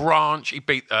beat Branch. He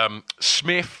beat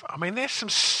Smith. I mean, there's some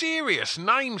serious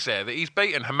names there that he's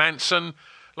beaten. Hermansson.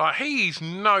 Like, he's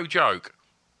no joke.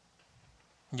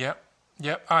 Yep,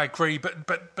 I agree.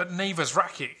 But neither's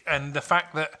Rakic. And the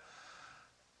fact that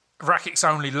Rakic's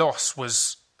only loss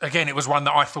was again, it was one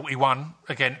that I thought he won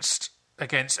against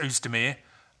Oezdemir.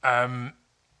 And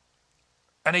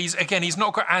he's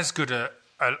not got as good a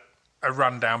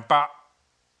rundown, but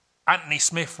Anthony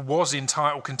Smith was in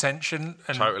title contention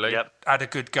and had a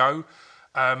good go.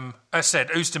 As I said,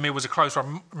 Oezdemir was a close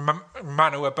one,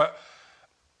 Manua, but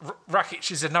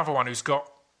Rakic is another one he's got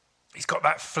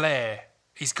that flair.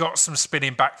 He's got some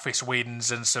spinning back fist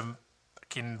wins and some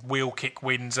fucking wheel kick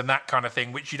wins and that kind of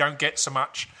thing, which you don't get so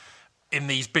much in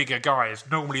these bigger guys.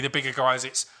 Normally the bigger guys,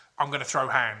 it's I'm going to throw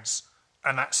hands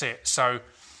and that's it. So,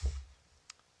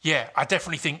 yeah, I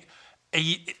definitely think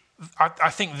I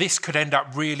think this could end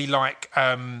up really like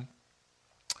Aljo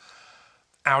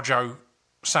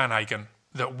Sanhagen,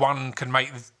 that one can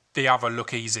make the other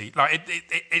look easy. Like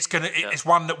it's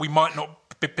one that we might not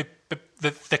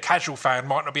the casual fan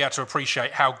might not be able to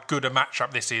appreciate how good a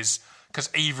matchup this is, because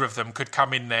either of them could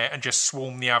come in there and just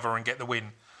swarm the other and get the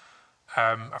win.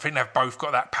 I think they've both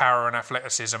got that power and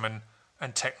athleticism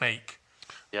and technique.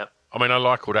 Yep. I mean, I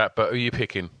like all that, but who are you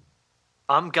picking?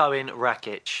 I'm going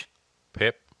Rakic.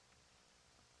 Pip?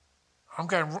 I'm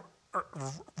going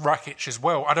Rakic as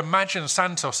well. I'd imagine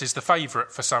Santos is the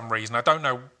favourite for some reason. I don't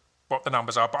know what the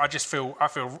numbers are, but I feel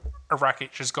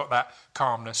Rakic has got that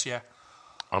calmness, yeah.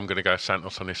 I'm going to go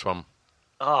Santos on this one.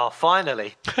 Oh,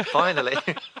 finally.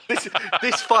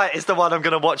 This fight is the one I'm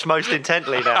going to watch most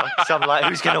intently now. So I'm like,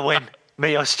 who's going to win?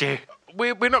 Me or Stu?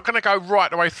 We're not going to go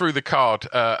right the way through the card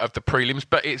of the prelims,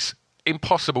 but it's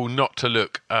impossible not to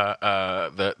look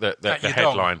at the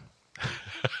headline.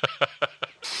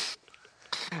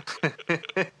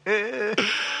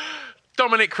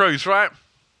 Dominic Cruz, right?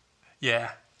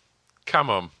 Yeah. Come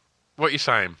on. What are you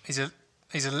saying? He's a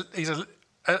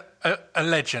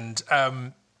legend.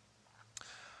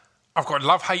 I've got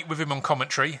love-hate with him on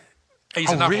commentary.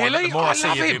 He's another one. Really? The more I see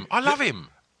of him, I love him.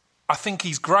 I think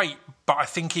he's great, but I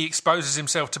think he exposes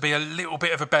himself to be a little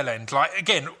bit of a bellend. Like,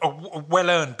 again, a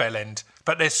well-earned bellend.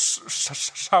 But there's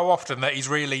so often that he's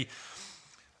really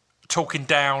talking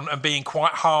down and being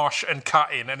quite harsh and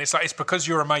cutting. And it's like, it's because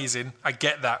you're amazing. I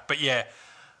get that. But yeah,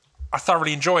 I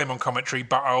thoroughly enjoy him on commentary,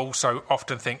 but I also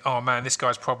often think, oh man, this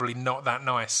guy's probably not that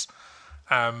nice.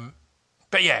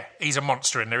 But yeah, he's a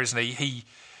monster in there, isn't he?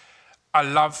 I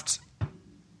loved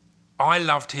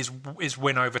his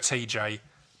win over TJ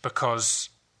because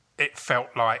it felt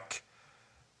like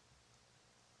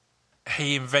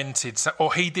he invented,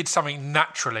 or he did something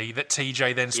naturally that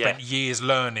TJ then spent years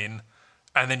learning,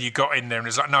 and then you got in there and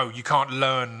it's like, no, you can't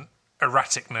learn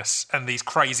erraticness and these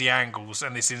crazy angles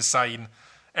and this insane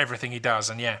everything he does,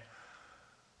 and yeah.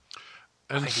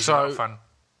 I think he's a lot of fun.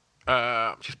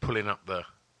 I'm just pulling up the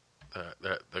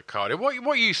card. What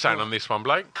are you saying on this one,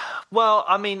 Blake? Well,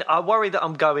 I mean, I worry that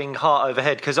I'm going heart over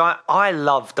head because I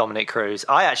love Dominic Cruz.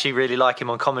 I actually really like him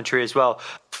on commentary as well.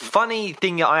 Funny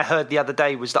thing that I heard the other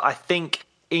day was that I think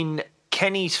in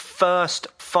Kenny's first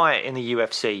fight in the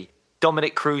UFC,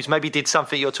 Dominic Cruz maybe did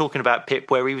something you're talking about,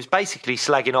 Pip, where he was basically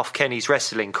slagging off Kenny's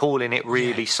wrestling, calling it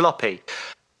really sloppy.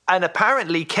 And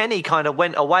apparently Kenny kind of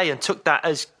went away and took that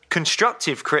as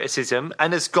constructive criticism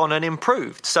and has gone and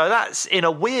improved. So that's, in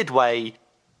a weird way,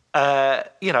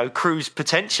 Cruz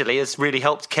potentially has really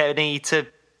helped Kenny to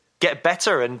get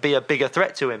better and be a bigger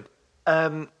threat to him.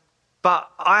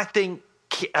 But I think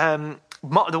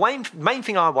the main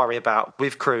thing I worry about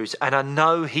with Cruz, and I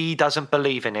know he doesn't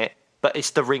believe in it, but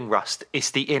it's the ring rust.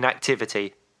 It's the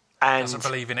inactivity. And he doesn't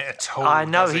believe in it at all. I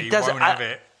know he doesn't. Won't have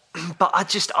it. But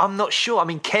I'm not sure. I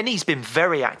mean, Kenny's been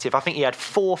very active. I think he had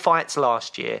 4 fights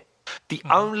last year. The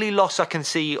only loss I can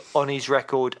see on his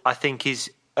record, I think, is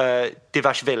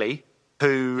Divashvili,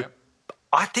 who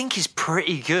I think is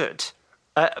pretty good.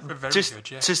 Very good,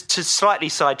 yeah. To slightly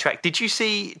sidetrack, did you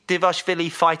see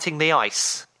Divashvili fighting the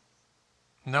ice?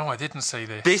 No, I didn't see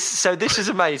this. This is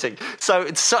amazing. So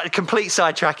it's complete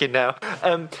sidetracking now.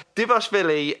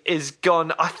 Divashvili is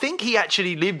gone. I think he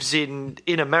actually lives in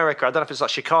America. I don't know if it's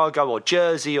like Chicago or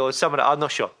Jersey or somewhere. I'm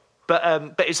not sure.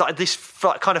 But it's like this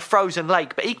kind of frozen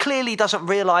lake. But he clearly doesn't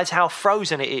realise how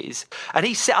frozen it is. And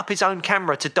he set up his own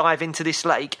camera to dive into this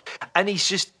lake. And he's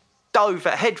just dove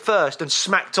head first and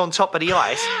smacked on top of the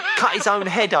ice, cut his own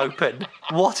head open.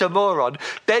 What a moron.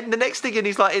 Then the next thing in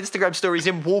his Instagram story is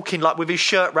him walking with his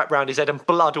shirt wrapped around his head and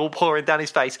blood all pouring down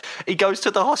his face. He goes to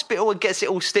the hospital and gets it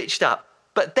all stitched up.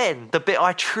 But then the bit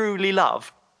I truly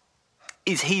love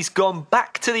is he's gone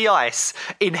back to the ice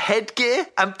in headgear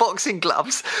and boxing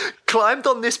gloves, climbed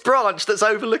on this branch that's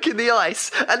overlooking the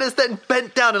ice, and has then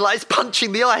bent down and is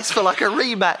punching the ice for a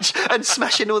rematch and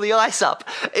smashing all the ice up.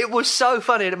 It was so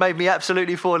funny and it made me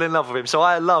absolutely fall in love with him. So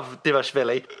I love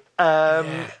Divashvili.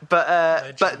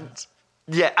 But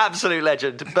yeah, absolute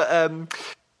legend. But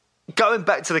Going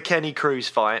back to the Kenny Cruz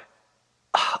fight,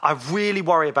 I really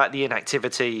worry about the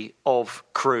inactivity of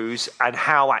Cruz and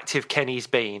how active Kenny's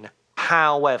been.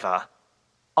 However,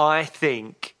 I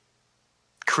think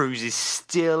Cruz is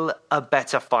still a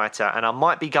better fighter, and I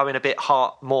might be going a bit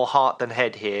more heart than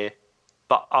head here,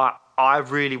 but I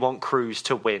really want Cruz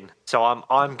to win, so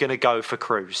I'm going to go for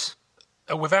Cruz.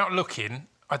 Without looking,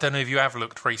 I don't know if you have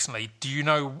looked recently. Do you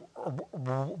know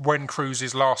when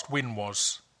Cruz's last win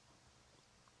was?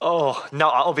 Oh no!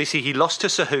 Obviously, he lost to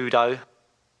Cejudo.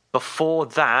 Before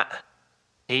that,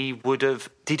 he would have.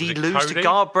 Did he lose Cody? to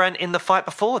Garbrandt in the fight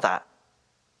before that?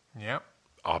 Yeah.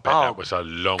 I bet that was a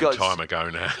long time ago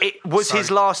now. It was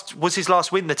his last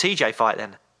win the TJ fight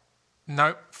then?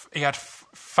 No, he had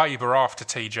Faber after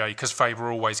TJ because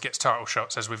Faber always gets title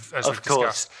shots as we've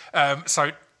discussed.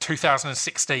 So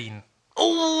 2016.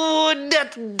 Oh,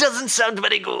 that doesn't sound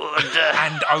very good.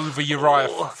 And over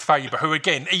Uriah Faber, who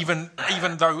again, even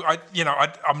though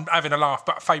I'm having a laugh,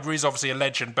 but Faber is obviously a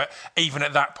legend. But even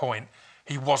at that point,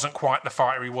 he wasn't quite the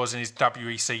fighter he was in his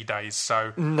WEC days.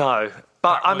 So no,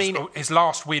 but I mean, his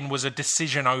last win was a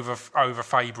decision over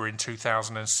Faber in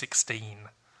 2016.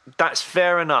 That's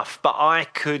fair enough, but I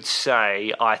could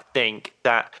say I think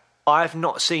that I've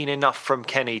not seen enough from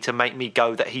Kenny to make me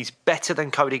go that he's better than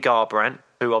Cody Garbrandt,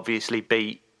 who obviously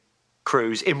beat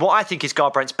Cruz in what I think is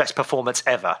Garbrandt's best performance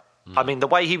ever. I mean, the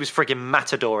way he was frigging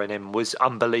matadoring him was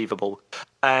unbelievable.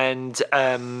 And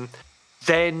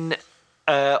then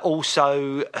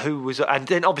also and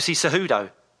then obviously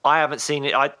Cejudo. I haven't seen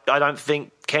it. I don't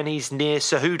think Kenny's near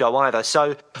Cejudo either.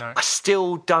 So no. I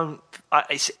still don't.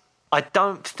 I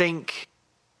don't think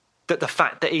that the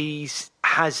fact that he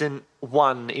hasn't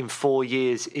won in 4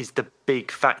 years is the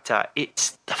big factor.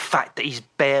 It's the fact that he's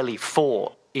barely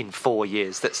fought in 4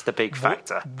 years that's the big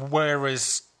factor.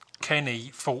 Whereas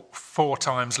Kenny fought 4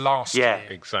 times last year.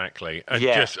 Exactly. And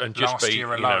yeah. just last beat,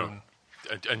 year alone.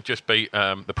 And just beat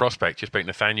the prospect, just beat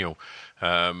Nathaniel,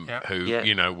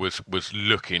 who was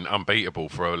looking unbeatable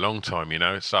for a long time.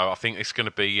 So I think it's going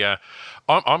to be.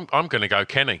 I'm going to go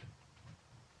Kenny.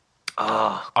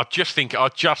 I just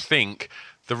think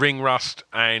the ring rust,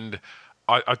 and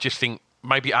I just think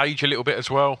maybe age a little bit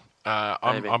as well.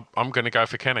 I'm going to go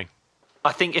for Kenny.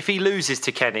 I think if he loses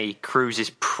to Kenny, Cruz is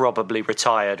probably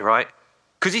retired, right?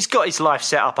 Because he's got his life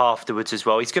set up afterwards as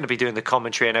well. He's going to be doing the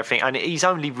commentary and everything, and he's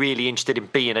only really interested in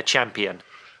being a champion.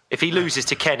 If he loses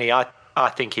to Kenny, I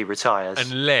think he retires.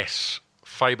 Unless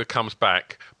Faber comes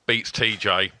back, beats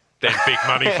TJ, then big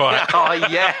money fight. Oh,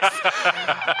 yes.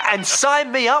 And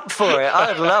sign me up for it.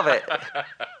 I'd love it.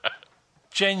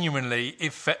 Genuinely,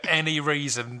 if for any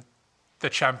reason the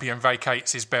champion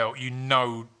vacates his belt,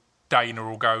 Dana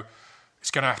will go,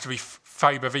 it's going to have to be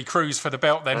Faber v Cruz for the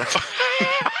belt then.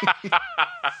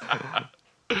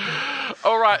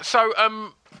 All right, so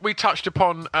we touched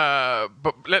upon,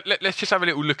 but let's just have a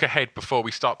little look ahead before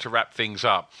we start to wrap things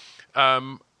up.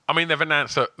 I mean, they've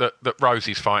announced that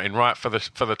Rosie's fighting, right, for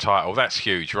the title. That's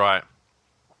huge, right?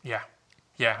 Yeah,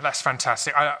 that's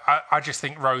fantastic. I just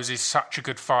think Rosie's such a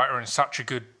good fighter and such a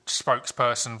good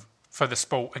spokesperson for the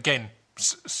sport. Again,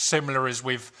 similar as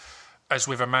with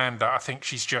Amanda, I think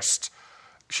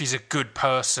she's a good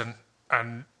person,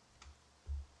 and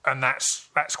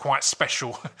that's quite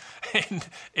special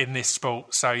in this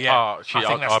sport. So yeah, I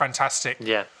think that's fantastic.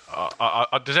 Yeah.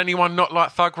 Does anyone not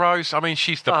like Thug Rose? I mean,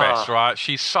 she's the best, right?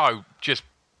 She's just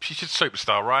a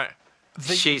superstar, right?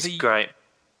 She's great.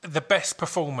 The best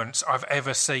performance I've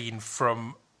ever seen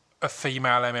from a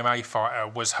female MMA fighter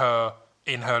was her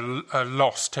in her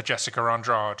loss to Jessica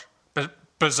Andrade.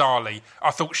 Bizarrely, I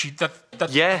thought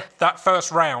that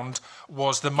first round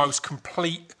was the most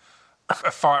complete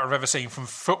fighter I've ever seen, from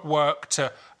footwork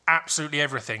to absolutely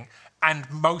everything, and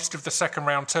most of the second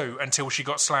round too, until she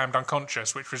got slammed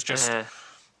unconscious, which was just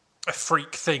a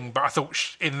freak thing. But I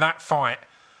thought in that fight,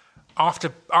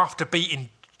 after beating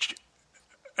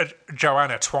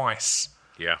Joanna twice,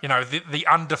 the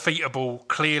undefeatable,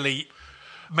 clearly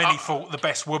many thought the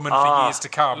best woman for years to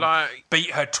come,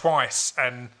 beat her twice,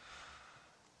 and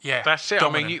that's it.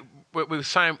 Dominant. I mean, we were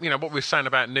saying, what we were saying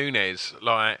about Nunes,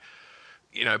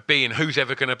 being who's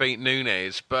ever going to beat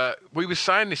Nunes, but we were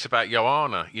saying this about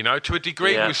Joanna, to a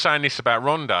degree. We were saying this about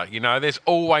Ronda. There's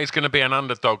always going to be an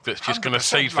underdog that's just going to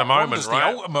seize the moment, Ronda's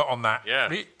right? the ultimate on that.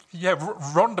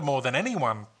 Ronda more than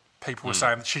anyone. People were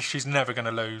saying that she's never going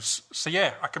to lose. So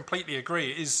yeah, I completely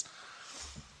agree. It's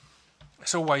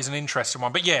always an interesting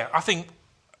one. But yeah, I think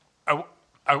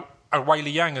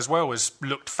Weili Yang as well has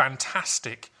looked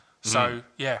fantastic. So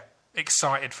yeah,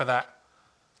 excited for that.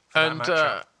 And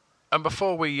And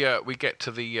before we get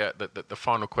to the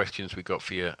final questions we got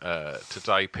for you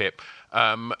today, Pip,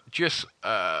 just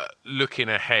looking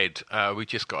ahead, we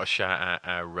just got to shout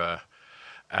out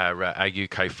our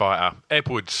UK fighter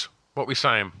Edwards. What are we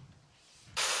saying?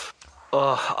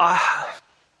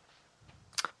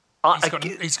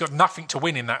 He's got nothing to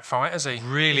win in that fight, has he?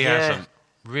 Really hasn't.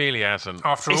 Really hasn't.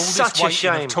 After all this waiting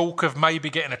of talk of maybe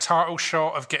getting a title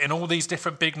shot, of getting all these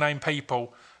different big name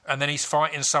people, and then he's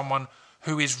fighting someone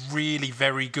who is really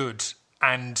very good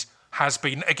and has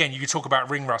been, again, you could talk about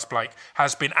ring rust, Blake,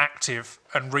 has been active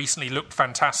and recently looked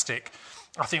fantastic.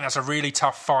 I think that's a really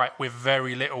tough fight with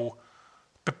very little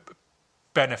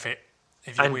benefit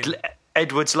if you win.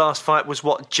 Edwards' last fight was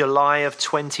July of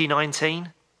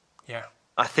 2019? Yeah.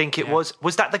 I think it was.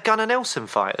 Was that the Gunnar Nelson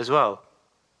fight as well?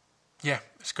 Yeah,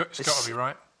 it's got to be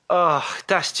right. Oh,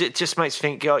 that just makes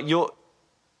me think.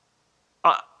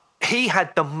 He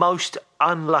had the most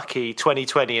unlucky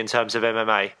 2020 in terms of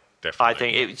MMA. Definitely. I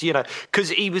think because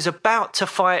he was about to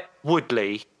fight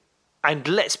Woodley, and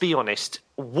let's be honest,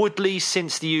 Woodley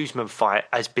since the Usman fight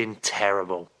has been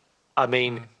terrible. I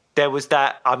mean. There was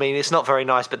that, it's not very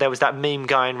nice, but there was that meme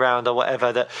going round or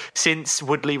whatever that since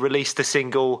Woodley released the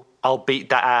single, I'll beat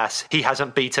that ass, he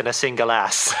hasn't beaten a single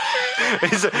ass.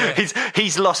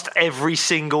 He's lost every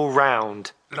single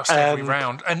round. Every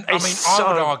round. And I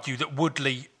would argue that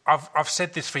Woodley, I've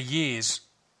said this for years,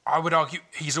 I would argue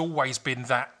he's always been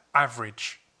that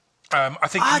average.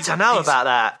 I don't know about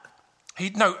that.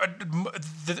 The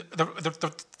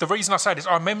reason I say this,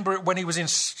 I remember it when he was in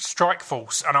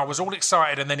Strikeforce, and I was all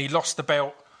excited, and then he lost the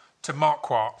belt to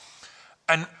Marquardt.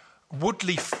 And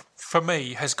Woodley, for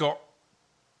me, has got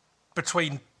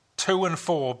between 2 and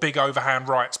 4 big overhand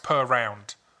rights per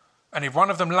round. And if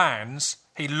one of them lands,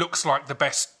 he looks like the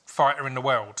best fighter in the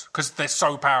world because they're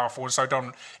so powerful and so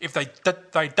dominant. If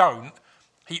they don't,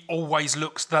 he always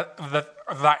looks that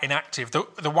inactive. The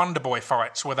Wonderboy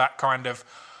fights were that kind of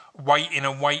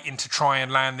waiting to try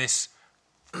and land this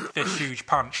huge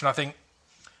punch. And I think,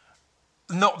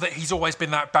 not that he's always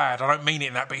been that bad, I don't mean it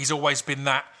in that, but he's always been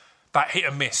that hit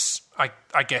and miss, I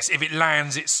guess. If it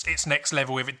lands, it's next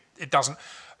level. If it doesn't,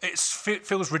 it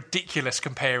feels ridiculous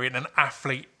comparing an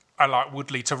athlete like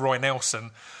Woodley to Roy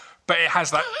Nelson. But it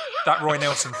has that Roy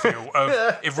Nelson feel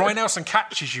of, if Roy Nelson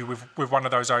catches you with one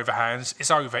of those overhands,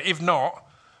 it's over. If not,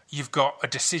 you've got a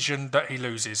decision that he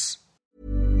loses.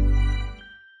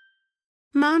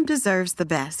 Mom deserves the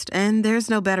best, and there's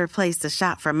no better place to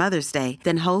shop for Mother's Day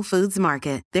than Whole Foods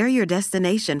Market. They're your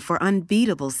destination for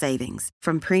unbeatable savings,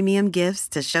 from premium gifts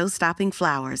to show-stopping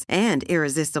flowers and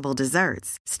irresistible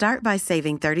desserts. Start by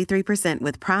saving 33%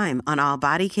 with Prime on all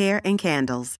body care and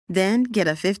candles. Then get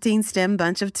a 15-stem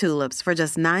bunch of tulips for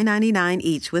just $9.99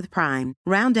 each with Prime.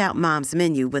 Round out Mom's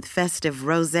menu with festive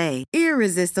rosé,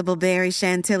 irresistible berry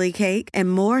chantilly cake,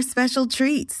 and more special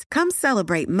treats. Come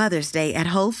celebrate Mother's Day at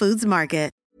Whole Foods Market.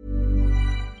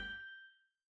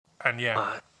 And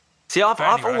see,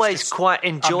 I've always quite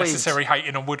enjoyed unnecessary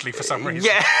hating on Woodley for some reason.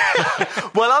 Yeah.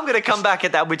 Well, I'm going to come back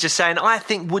at that with just saying I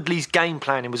think Woodley's game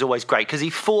planning was always great because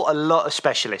he fought a lot of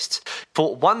specialists.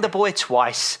 Fought Wonderboy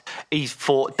twice. He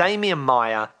fought Damian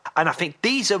Maia, and I think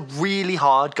these are really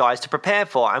hard guys to prepare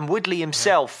for. And Woodley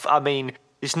himself,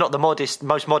 it's not the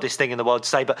most modest thing in the world to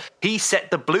say, but he set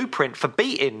the blueprint for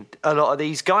beating a lot of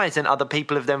these guys, and other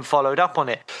people have then followed up on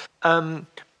it.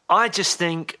 I just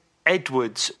think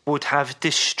Edwards would have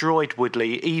destroyed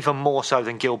Woodley even more so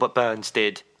than Gilbert Burns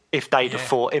did if they'd have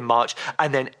fought in March.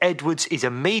 And then Edwards is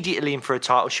immediately in for a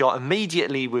title shot,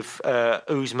 immediately with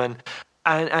Usman,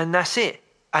 and that's it.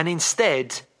 And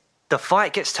instead, the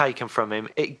fight gets taken from him.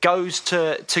 It goes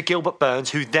to Gilbert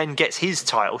Burns, who then gets his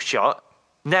title shot.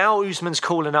 Now Usman's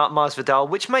calling out Masvidal,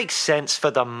 which makes sense for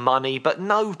the money, but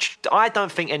no, I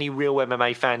don't think any real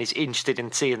MMA fan is interested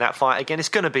in seeing that fight again. It's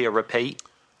going to be a repeat.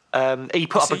 He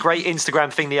put up a great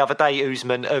Instagram thing the other day,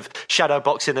 Usman, of shadow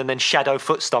boxing and then shadow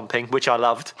foot stomping, which I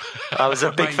loved. I was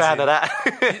a big fan of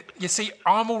that. You see,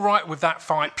 I'm all right with that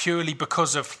fight purely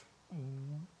because of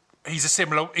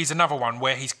he's another one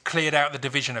where he's cleared out the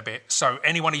division a bit. So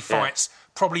anyone he fights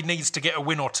probably needs to get a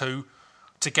win or two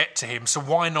to get to him. So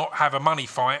why not have a money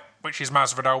fight, which is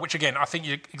Masvidal, which again, I think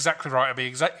you're exactly right, it'll be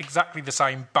exactly the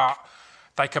same, but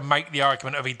they can make the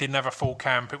argument of he didn't have a full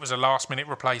camp, it was a last-minute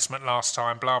replacement last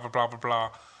time, blah, blah, blah, blah,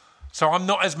 blah. So I'm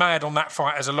not as mad on that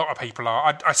fight as a lot of people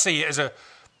are. I see it as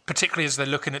particularly as they're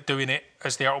looking at doing it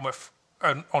as the ultimate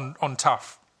on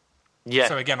tough. Yeah.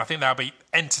 So again, I think they'll be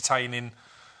entertaining.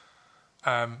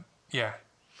 Well, yeah.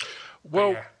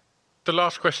 The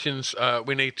last questions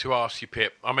we need to ask you,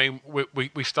 Pip.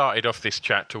 We started off this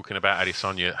chat talking about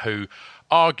Adesanya, who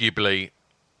arguably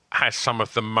has some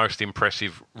of the most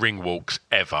impressive ring walks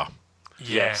ever.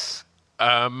 Yes.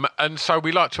 And so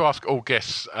we like to ask all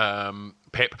guests,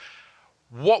 Pip,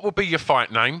 what would be your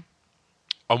fight name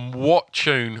and what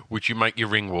tune would you make your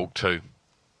ring walk to?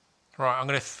 Right, I'm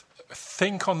going to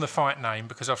think on the fight name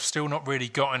because I've still not really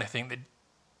got anything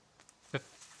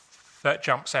that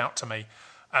jumps out to me.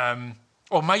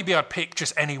 Or maybe I'd pick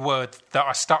just any word that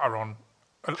I stutter on,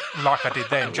 like I did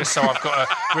then, just so I've got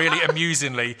a really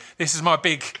amusingly, this is my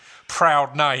big,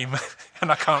 proud name,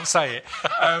 and I can't say it.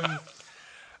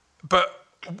 But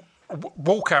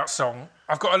walkout song,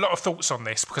 I've got a lot of thoughts on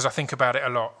this because I think about it a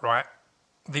lot, right?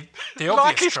 The obvious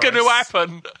like it's going to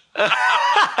happen.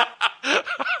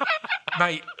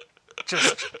 Mate,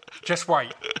 just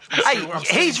wait. Hey,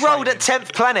 he's rolled at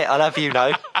 10th Planet, I'll have you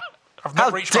know. How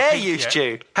dare you,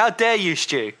 Stu? How dare you,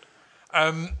 Stu?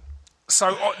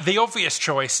 So the obvious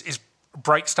choice is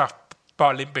Break Stuff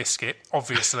by Limp Bizkit,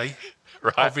 obviously.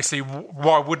 Right. Obviously,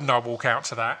 why wouldn't I walk out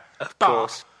to that? Of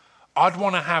course. I'd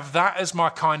want to have that as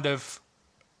my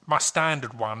my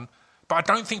standard one, but I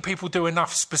don't think people do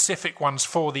enough specific ones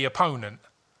for the opponent.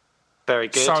 Very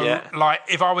good, So, like,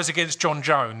 if I was against John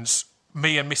Jones,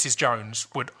 Me and Mrs. Jones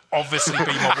would obviously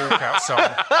be my walkout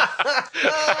song.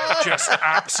 Just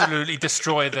absolutely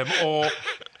destroy them. Or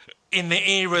in the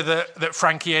era that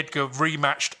Frankie Edgar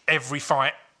rematched every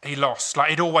fight he lost,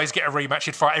 like he'd always get a rematch,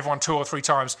 he'd fight everyone 2 or 3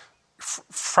 times.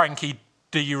 Frankie,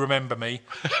 do you remember me?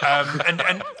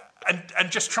 And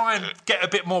just try and get a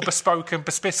bit more bespoke and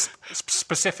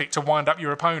specific to wind up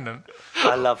your opponent.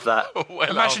 I love that.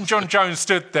 Imagine John Jones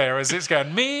stood there as it's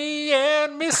going, me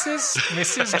and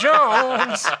Mrs.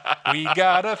 Jones, we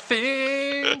got a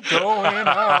thing going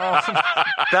on.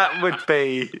 That would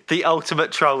be the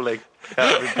ultimate trolling.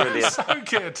 That would be brilliant. So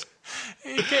good.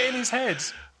 He'd get in his head.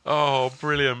 Oh,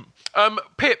 brilliant.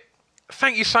 Pip,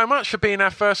 thank you so much for being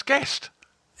our first guest.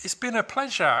 It's been a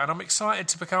pleasure, and I'm excited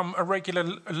to become a regular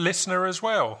listener as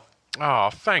well.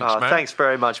 Oh, thanks, man. Thanks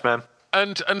very much, man.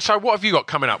 And so what have you got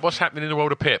coming up? What's happening in the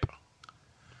world of Pip?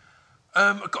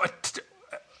 I've got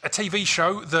a TV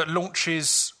show that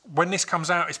launches, when this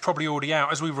comes out, it's probably already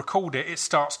out. As we record it, it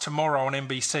starts tomorrow on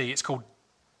NBC. It's called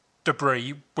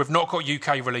Debris. We've not got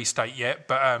UK release date yet,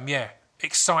 but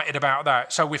excited about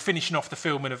that. So we're finishing off the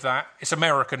filming of that. It's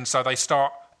American, so they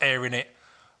start airing it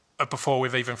before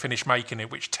we've even finished making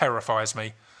it, which terrifies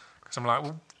me. Because I'm like,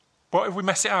 well, what if we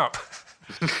mess it up?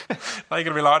 They're going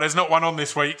to be like, there's not one on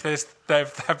this week. They've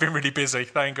been really busy.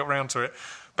 They ain't got round to it.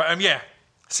 But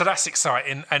so that's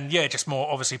exciting. And just more,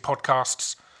 obviously,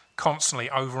 podcasts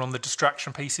constantly over on the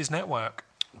Distraction Pieces network.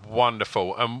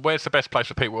 Wonderful. And where's the best place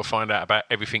for people to find out about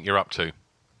everything you're up to?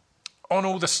 On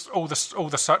on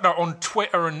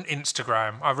Twitter and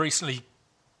Instagram. I've recently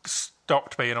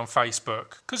stopped being on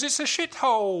Facebook because it's a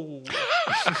shithole.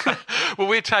 Well,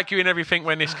 we'll tag you in everything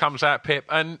when this comes out, Pip.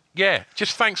 And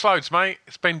just thanks loads, mate.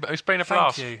 It's been a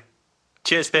blast. Thank you.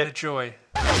 Cheers, Pip. It's been a joy.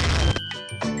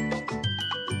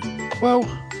 Well,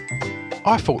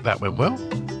 I thought that went well.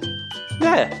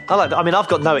 Yeah, I like that. I mean, I've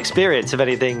got no experience of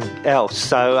anything else,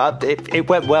 so it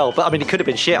went well. But I mean, it could have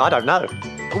been shit. I don't know.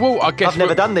 Well, I guess I've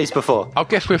never done these before. I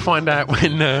guess we'll find out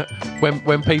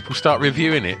when people start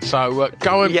reviewing it. So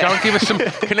go and give us some.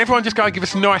 Can everyone just go and give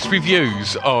us nice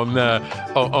reviews on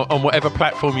whatever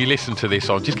platform you listen to this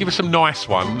on? Just give us some nice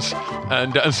ones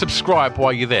and subscribe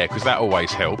while you're there because that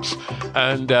always helps.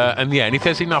 And if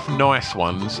there's enough nice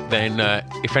ones, then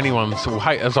if anyone's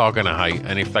haters are going to hate,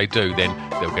 and if they do, then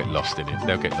they'll get lost in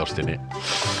it.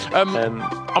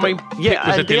 I mean, Pip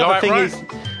was a delight, right?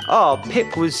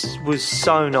 Pip was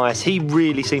so nice. He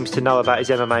really seems to know about his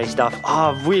MMA stuff.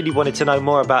 I really wanted to know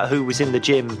more about who was in the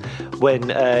gym when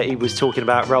he was talking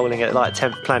about rolling at like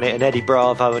 10th Planet and Eddie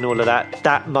Bravo and all of that.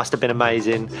 That must have been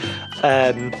amazing.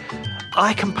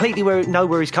 I completely know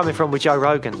where he's coming from with Joe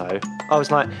Rogan, though. I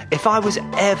was like, if I was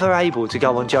ever able to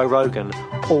go on Joe Rogan,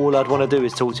 all I'd want to do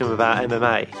is talk to him about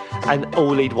MMA. And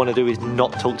all he'd want to do is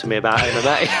not talk to me about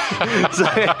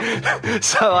MMA.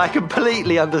 so I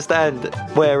completely understand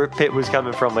where Pip was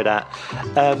coming from with that.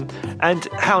 And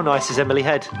how nice is Emily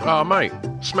Head? Oh, mate,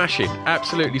 smashing.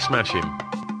 Absolutely smashing.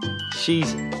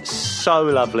 She's so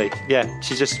lovely. Yeah,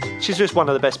 she's just one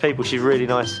of the best people. She's really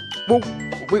nice. Well,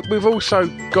 we've also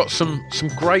got some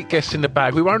great guests in the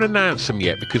bag. We won't announce them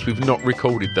yet because we've not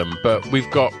recorded them, but we've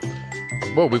got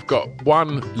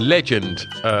one legend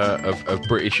of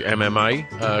British MMA,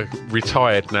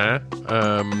 retired now,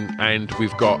 and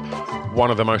we've got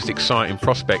one of the most exciting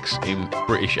prospects in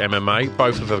British MMA.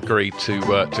 Both have agreed to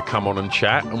come on and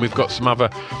chat, and we've got some other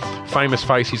famous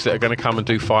faces that are going to come and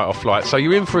do Fight or Flight. So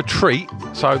you're in for a treat.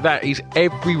 So that is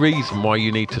every reason why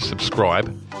you need to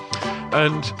subscribe.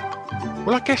 And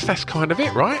Well, I guess that's kind of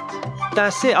it, right?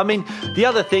 That's it. I mean, the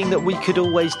other thing that we could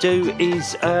always do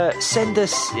is send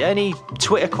us any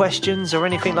Twitter questions or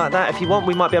anything like that. If you want,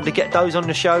 we might be able to get those on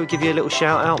the show, give you a little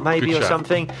shout out maybe. Good or shout.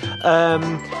 something.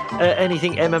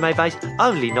 Anything MMA based.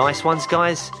 Only nice ones,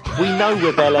 guys. We know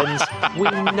we're bellends. We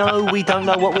know we don't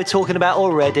know what we're talking about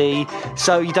already.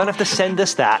 So you don't have to send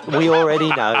us that. We already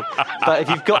know. But if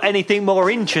you've got anything more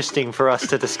interesting for us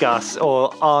to discuss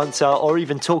or answer or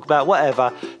even talk about,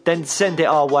 whatever, then send it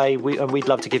our way. And we'd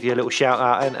love to give you a little shout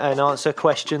out and answer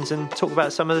questions and talk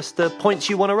about some of the points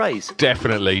you want to raise.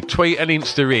 Definitely. Tweet and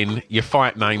Insta in your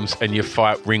fight names and your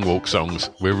fight ring walk songs.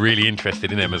 We're really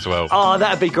interested in them as well. Oh,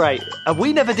 that'd be great.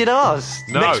 We never did ours.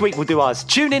 No. Next week we'll do ours.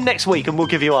 Tune in next week and we'll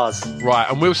give you ours. Right,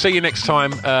 and we'll see you next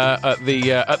time at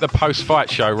the post-fight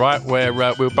show, right? Where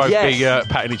we'll both be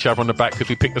patting each other on the back because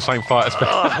we picked the same fighters.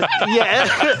 Yeah,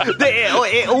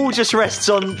 it all just rests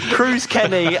on Cruz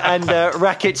Kenny and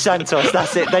Rakic Santos.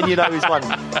 That's it. Then you know who's won.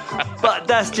 But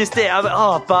that's just it.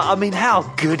 I mean, how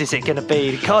good is it going to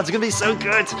be? The cards are going to be so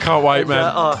good. Can't wait,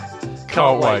 man.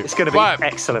 Can't wait. It's going to be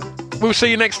excellent. We'll see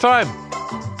you next time.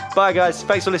 Bye, guys.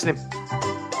 Thanks for listening.